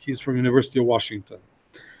 He's from University of Washington.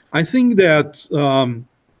 I think that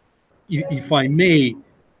if I may,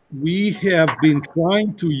 we have been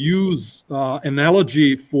trying to use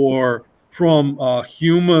analogy from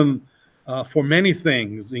human for many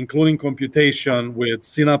things, including computation with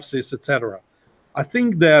synapses, etc. I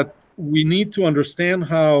think that we need to understand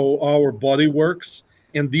how our body works,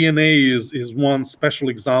 and DNA is one special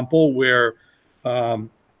example where it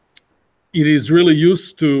is really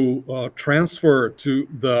used to transfer to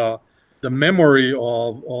the memory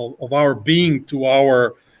of our being to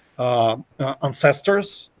our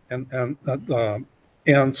ancestors,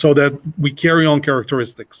 and so that we carry on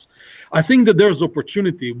characteristics. I think that there's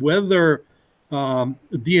opportunity, whether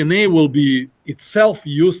DNA will be itself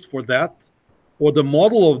used for that, or the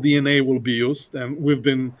model of DNA will be used. And we've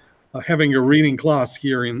been having a reading class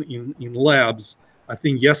here in labs. I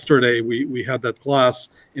think yesterday we had that class,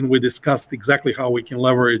 and we discussed exactly how we can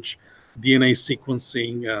leverage DNA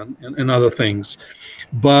sequencing and other things.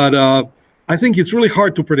 But I think it's really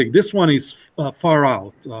hard to predict. This one is far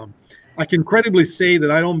out. I can credibly say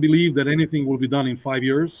that I don't believe that anything will be done in 5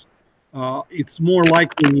 years. It's more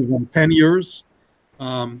likely even 10 years.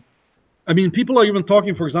 I mean, people are even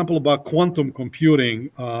talking, for example, about quantum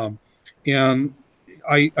computing. And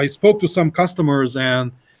I spoke to some customers,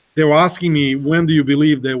 and they were asking me, when do you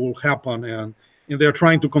believe they will happen? And they're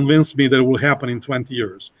trying to convince me that it will happen in 20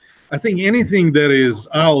 years. I think anything that is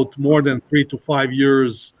out more than 3 to 5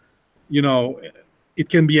 years, it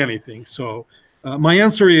can be anything. So my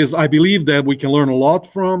answer is, I believe that we can learn a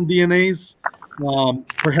lot from DNAs,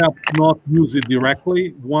 perhaps not use it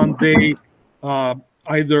directly. One day,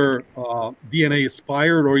 either DNA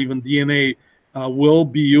expired or even DNA will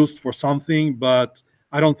be used for something, but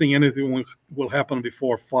I don't think anything will happen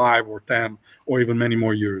before 5 or 10 or even many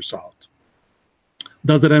more years out.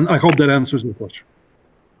 Does that I hope that answers your question.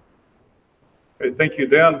 Okay, thank you,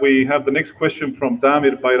 Dan. We have the next question from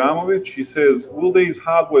Damir Bayramovic. He says, will these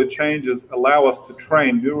hardware changes allow us to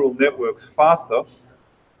train neural networks faster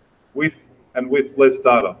with less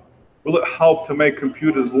data? Will it help to make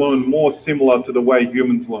computers learn more similar to the way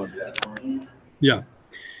humans learn? Yeah.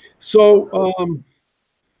 So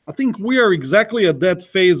I think we are exactly at that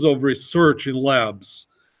phase of research in labs.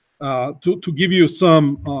 To give you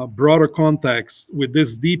some broader context, with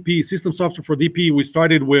this DP, system software for DP, we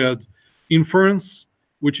started with inference,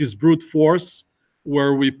 which is brute force,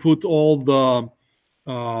 where we put all the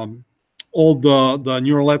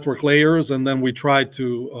neural network layers, and then we try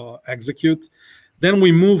to execute. Then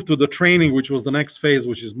we moved to the training, which was the next phase,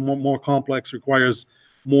 which is more complex, requires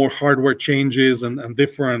more hardware changes and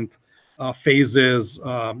different phases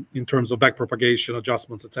in terms of backpropagation,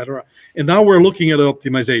 adjustments, etc. And now we're looking at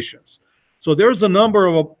optimizations. So there's a number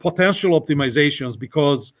of potential optimizations,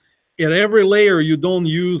 because at every layer you don't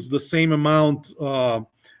use the same amount of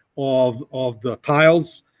the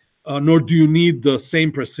tiles, nor do you need the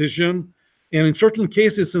same precision. And in certain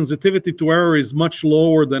cases, sensitivity to error is much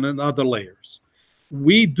lower than in other layers.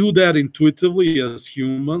 We do that intuitively as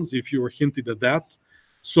humans, if you were hinted at that.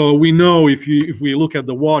 So we know if we look at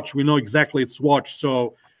the watch, we know exactly its watch.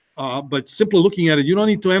 So, but simply looking at it, you don't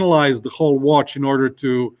need to analyze the whole watch in order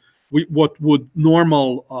to, what would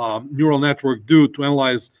normal neural network do to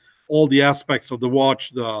analyze all the aspects of the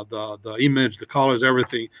watch, the image, the colors,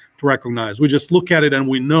 everything to recognize. We just look at it and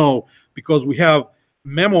we know, because we have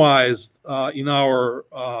memorized in our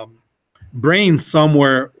brain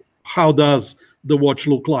somewhere how does the watch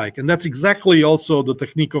look like. And that's exactly also the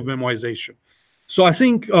technique of memorization. So I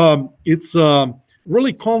think it's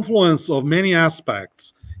really confluence of many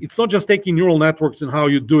aspects. It's not just taking neural networks and how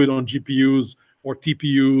you do it on GPUs or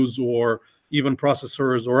TPUs or even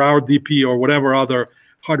processors or our DP or whatever other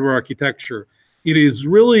hardware architecture. It is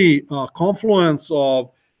really a confluence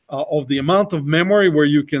of the amount of memory where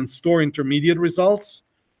you can store intermediate results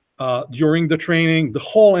during the training, the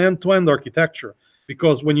whole end-to-end architecture.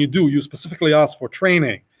 Because when you do, you specifically ask for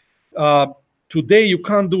training. Today, you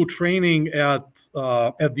can't do training at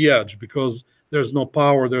the edge because there's no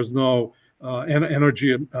power, there's no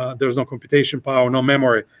energy, there's no computation power, no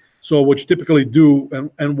memory. So what you typically do,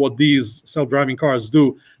 and what these self-driving cars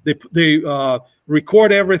do, they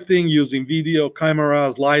record everything using video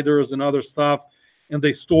cameras, lidars, and other stuff, and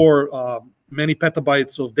they store many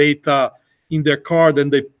petabytes of data in their car. Then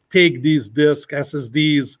they take these disks,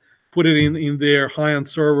 SSDs, put it in their high-end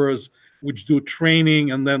servers, which do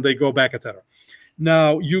training, and then they go back, etc.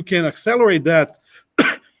 Now, you can accelerate that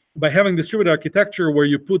by having distributed architecture where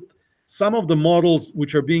you put some of the models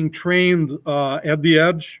which are being trained at the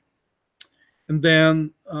edge, and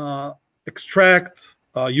then extract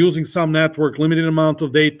using some network, limited amount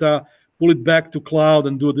of data, pull it back to cloud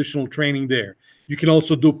and do additional training there. You can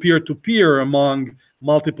also do peer-to-peer among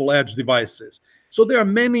multiple edge devices. So there are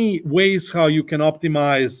many ways how you can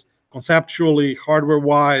optimize conceptually,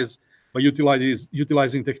 hardware-wise, by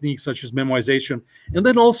utilizing techniques such as memorization, and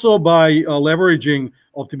then also by leveraging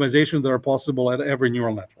optimization that are possible at every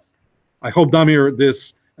neural network. I hope, Damir,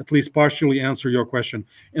 this at least partially answer your question.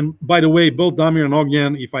 And by the way, both Damir and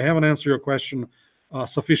Ogyen, if I haven't answered your question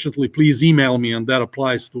sufficiently, please email me, and that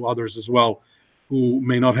applies to others as well who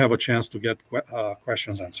may not have a chance to get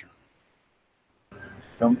questions answered.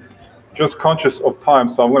 Just conscious of time,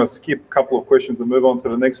 so I'm going to skip a couple of questions and move on to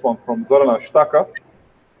the next one from Zorana Shtaka.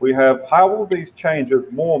 We have, how will these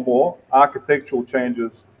changes, more and more architectural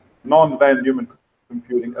changes, non-Van Neumann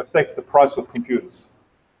computing, affect the price of computers?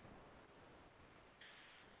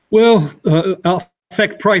 Well,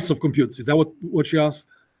 affect price of computers. Is that what you asked?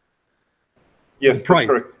 Yes, price.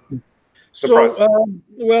 That's correct.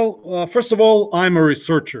 So, first of all, I'm a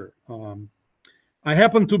researcher. I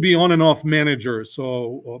happen to be on and off manager.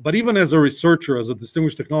 So, but even as a researcher, as a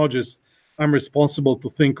distinguished technologist, I'm responsible to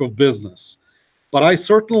think of business. But I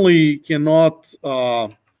certainly cannot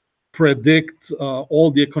predict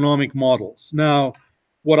all the economic models. Now,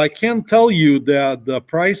 what I can tell you that the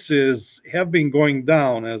prices have been going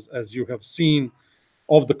down, as you have seen,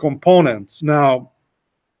 of the components. Now,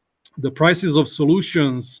 the prices of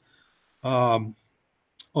solutions are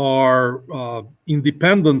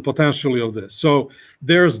independent potentially of this. So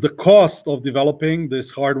there's the cost of developing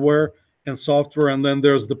this hardware and software, and then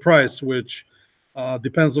there's the price, which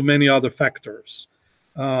depends on many other factors.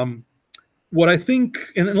 What I think,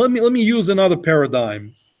 and let me use another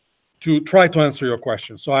paradigm to try to answer your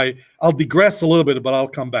question. So I'll digress a little bit, but I'll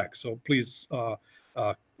come back. So please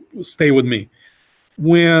stay with me.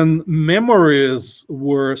 When memories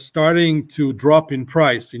were starting to drop in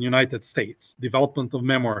price in United States, development of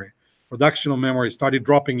memory, production of memory started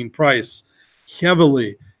dropping in price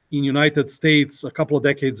heavily in United States a couple of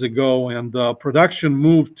decades ago, and production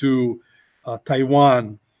moved to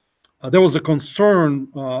Taiwan. There was a concern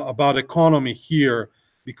about economy here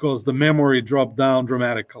because the memory dropped down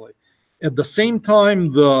dramatically. At the same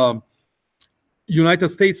time, the United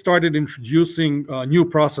States started introducing new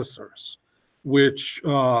processors, which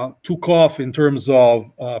took off in terms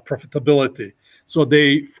of profitability. So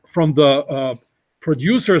they, from the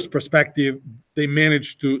producer's perspective, they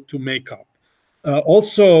managed to make up.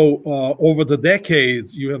 Also, over the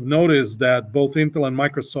decades, you have noticed that both Intel and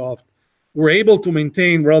Microsoft were able to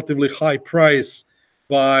maintain relatively high price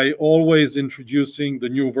by always introducing the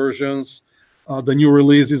new versions, the new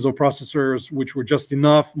releases of processors, which were just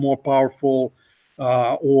enough more powerful,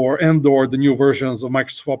 or the new versions of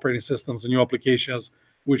Microsoft operating systems and new applications,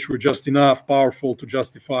 which were just enough powerful to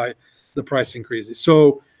justify the price increases.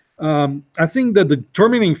 So I think that the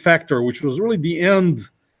determining factor, which was really the end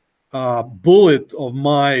bullet of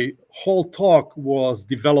my whole talk, was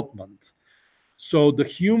development. So the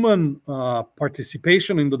human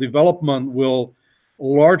participation in the development will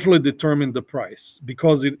largely determine the price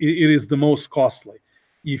because it is the most costly.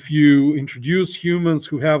 If you introduce humans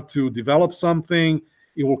who have to develop something,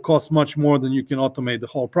 it will cost much more than you can automate the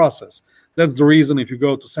whole process. That's the reason if you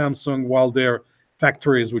go to Samsung, while their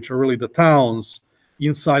factories, which are really the towns,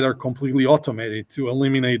 inside are completely automated to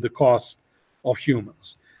eliminate the cost of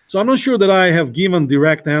humans. So I'm not sure that I have given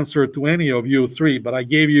direct answer to any of you three, but I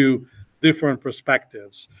gave you different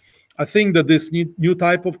perspectives. I think that this new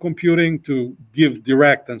type of computing, to give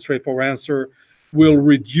direct and straightforward answer, will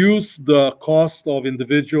reduce the cost of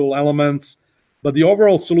individual elements, but the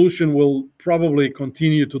overall solution will probably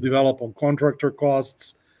continue to develop on contractor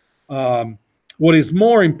costs. What is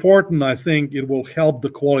more important, I think, it will help the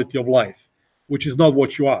quality of life, which is not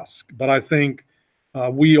what you ask. But I think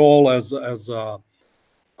we all, as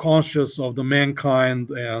conscious of the mankind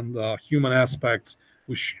and human aspects,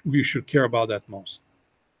 we should care about that most.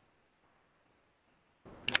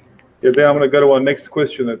 Yeah, then I'm going to go to our next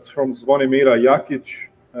question. It's from Zvonimira Jakic.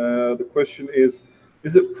 The question is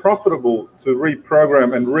it profitable to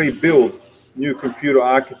reprogram and rebuild new computer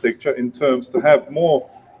architecture in terms to have more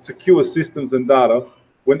secure systems and data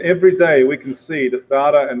when every day we can see that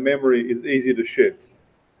data and memory is easy to share?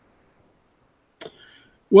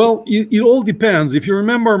 Well, it all depends. If you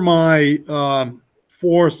remember my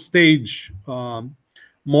 4-stage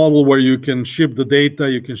model where you can ship the data,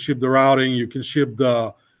 you can ship the routing, you can ship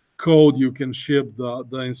the code, you can ship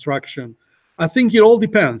the instruction. I think it all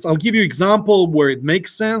depends. I'll give you example where it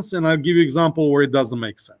makes sense, and I'll give you example where it doesn't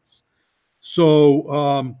make sense.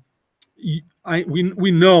 So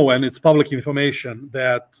we know, and it's public information,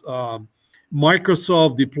 that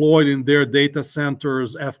Microsoft deployed in their data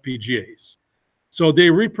centers FPGAs. So they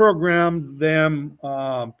reprogram them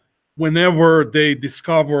whenever they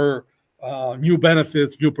discover new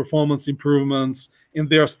benefits, new performance improvements, and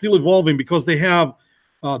they are still evolving because they have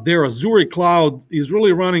their Azure cloud is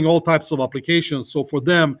really running all types of applications. So for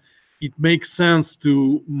them, it makes sense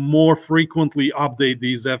to more frequently update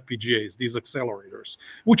these FPGAs, these accelerators,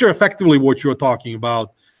 which are effectively what you're talking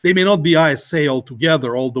about. They may not be ISA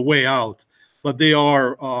altogether all the way out, but they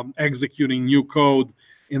are executing new code,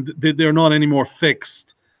 and they're not any more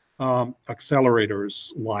fixed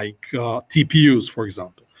accelerators like TPUs, for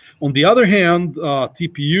example. On the other hand,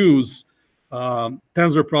 TPUs,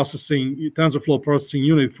 TensorFlow processing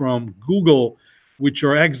unit from Google, which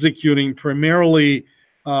are executing primarily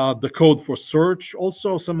the code for search,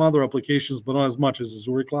 also some other applications, but not as much as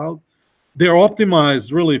Azure Cloud. They're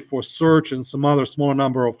optimized really for search and some other smaller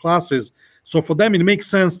number of classes. So for them, it makes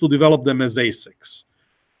sense to develop them as ASICs.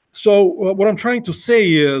 So what I'm trying to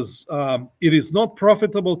say is it is not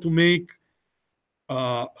profitable to make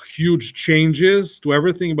huge changes to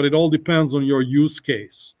everything, but it all depends on your use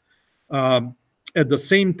case. At the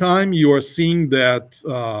same time, you are seeing that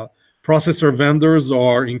processor vendors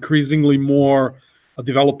are increasingly more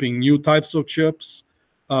developing new types of chips.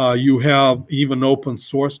 You have even open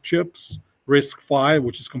source chips, RISC-V,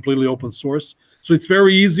 which is completely open source. So it's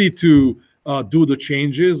very easy to do the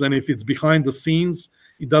changes, and if it's behind the scenes,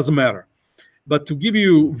 it doesn't matter. But to give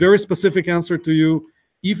you very specific answer to you,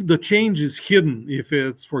 if the change is hidden, if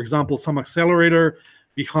it's, for example, some accelerator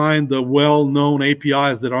behind the well-known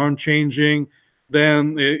APIs that aren't changing,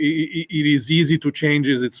 then it is easy to change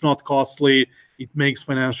it. It's not costly. It makes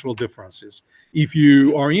financial differences. If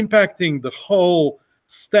you are impacting the whole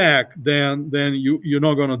stack, then you're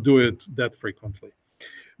not going to do it that frequently.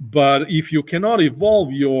 But if you cannot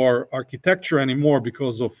evolve your architecture anymore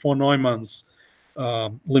because of von Neumann's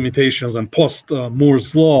limitations and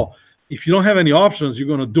post-Moore's law, if you don't have any options, you're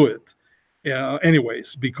going to do it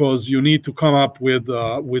anyways, because you need to come up with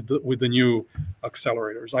the new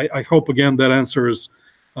accelerators. I hope, again, that answers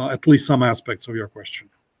at least some aspects of your question.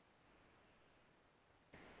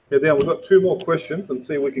 Yeah, Dan, we've got 2 more questions, and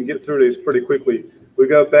see if we can get through these pretty quickly. We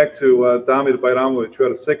go back to Damir Bayramovic, who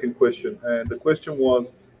had a second question, and the question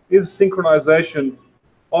was, is synchronization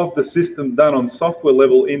of the system done on software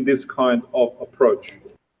level in this kind of approach?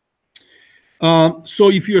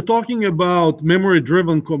 So if you're talking about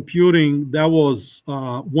memory-driven computing, that was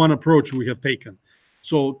one approach we have taken.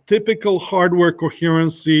 So typical hardware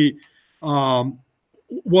coherency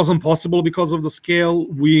wasn't possible because of the scale.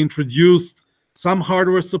 We introduced some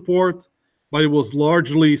hardware support, but it was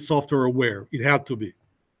largely software aware. It had to be.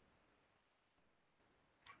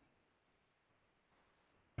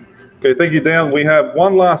 Okay, thank you, Dan. We have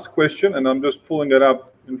one last question, and I'm just pulling it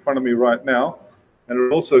up in front of me right now. And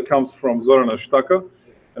it also comes from Zorana Shtaka,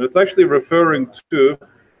 and it's actually referring to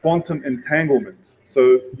quantum entanglement.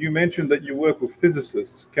 So you mentioned that you work with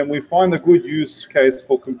physicists. Can we find a good use case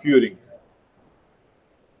for computing?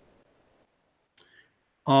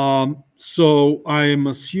 So I'm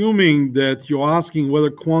assuming that you're asking whether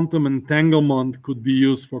quantum entanglement could be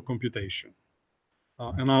used for computation.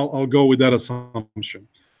 And I'll go with that assumption.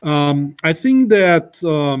 I think that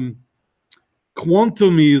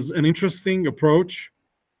quantum is an interesting approach,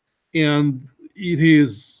 and it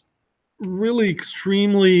is really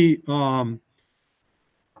extremely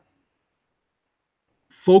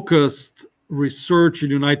focused research in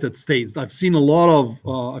the United States. I've seen a lot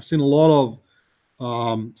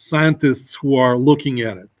of scientists who are looking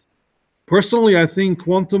at it. Personally, I think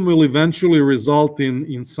quantum will eventually result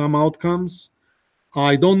in some outcomes.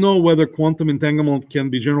 I don't know whether quantum entanglement can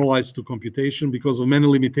be generalized to computation because of many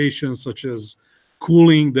limitations, such as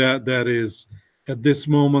cooling that is at this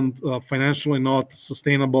moment financially not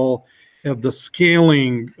sustainable, at the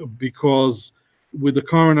scaling, because with the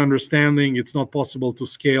current understanding, it's not possible to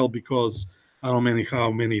scale because I don't know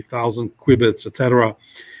how many thousand qubits, etc.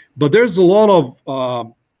 But there's a lot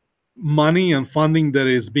of money and funding that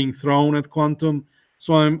is being thrown at quantum.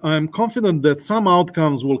 So I'm confident that some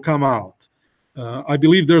outcomes will come out. I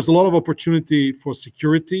believe there's a lot of opportunity for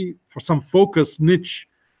security, for some focused niche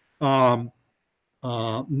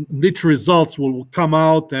results will come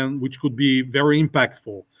out, and which could be very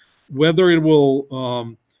impactful. Whether it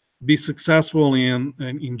will be successful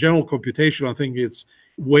in general computation, I think it's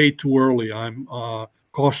way too early. I'm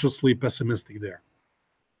cautiously pessimistic there.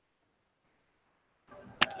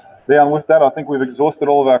 Yeah, and with that, I think we've exhausted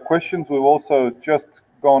all of our questions. We've also just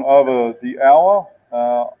gone over the hour.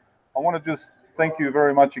 I want to just thank you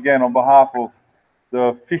very much again on behalf of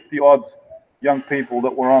the 50-odd young people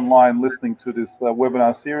that were online listening to this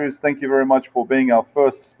webinar series. Thank you very much for being our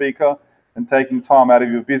first speaker and taking time out of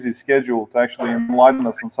your busy schedule to actually enlighten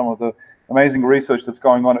us on some of the amazing research that's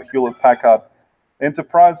going on at Hewlett Packard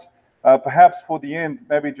Enterprise. Perhaps for the end,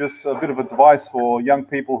 maybe just a bit of advice for young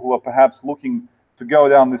people who are perhaps looking to go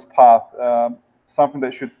down this path, something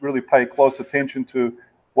they should really pay close attention to.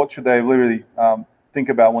 What should they really think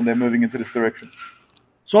about when they're moving into this direction?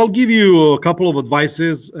 So I'll give you a couple of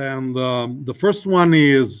advices, and the first one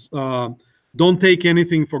is don't take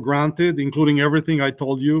anything for granted, including everything I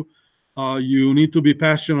told you. You need to be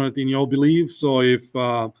passionate in your beliefs. So if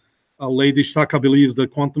Lady Shtaka believes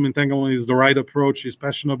that quantum entanglement is the right approach, she's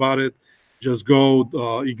passionate about it, just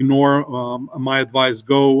go, ignore my advice,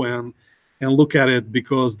 go and look at it,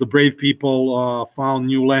 because the brave people found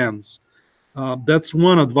new lands. That's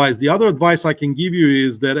one advice. The other advice I can give you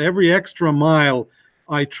is that every extra mile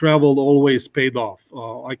I traveled always paid off.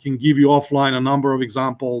 I can give you offline a number of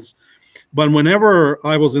examples, but whenever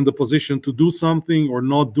I was in the position to do something or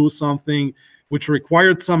not do something which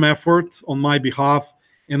required some effort on my behalf,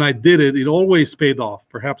 and I did it, it always paid off.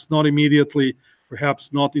 Perhaps not immediately,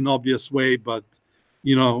 perhaps not in obvious way, but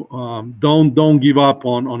you know, don't give up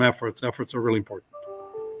on efforts. Efforts are really important.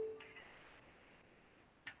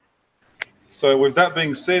 So with that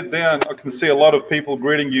being said, Dan, I can see a lot of people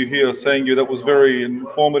greeting you here, saying that was very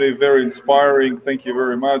informative, very inspiring. Thank you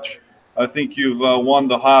very much. I think you've won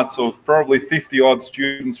the hearts of probably 50-odd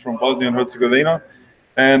students from Bosnia and Herzegovina.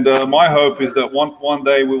 And my hope is that one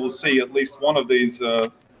day we will see at least one of these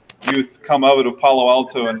youth come over to Palo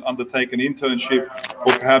Alto and undertake an internship,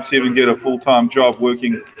 or perhaps even get a full-time job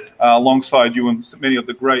working alongside you and many of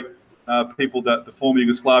the great people that the former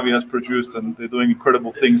Yugoslavia has produced, and they're doing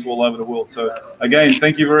incredible things all over the world. So again,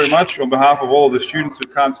 thank you very much on behalf of all of the students who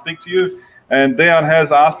can't speak to you. And Dejan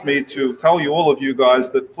has asked me to tell you, all of you guys,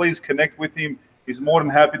 that please connect with him. He's more than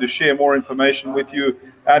happy to share more information with you.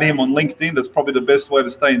 Add him on LinkedIn. That's probably the best way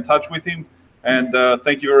to stay in touch with him. And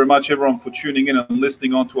thank you very much, everyone, for tuning in and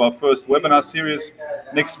listening on to our first webinar series.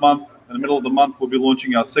 Next month, in the middle of the month, we'll be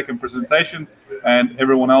launching our second presentation. And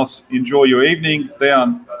everyone else, enjoy your evening.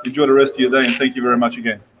 Dejan, enjoy the rest of your day, and thank you very much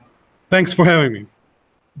again. Thanks for having me.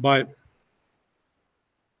 Bye.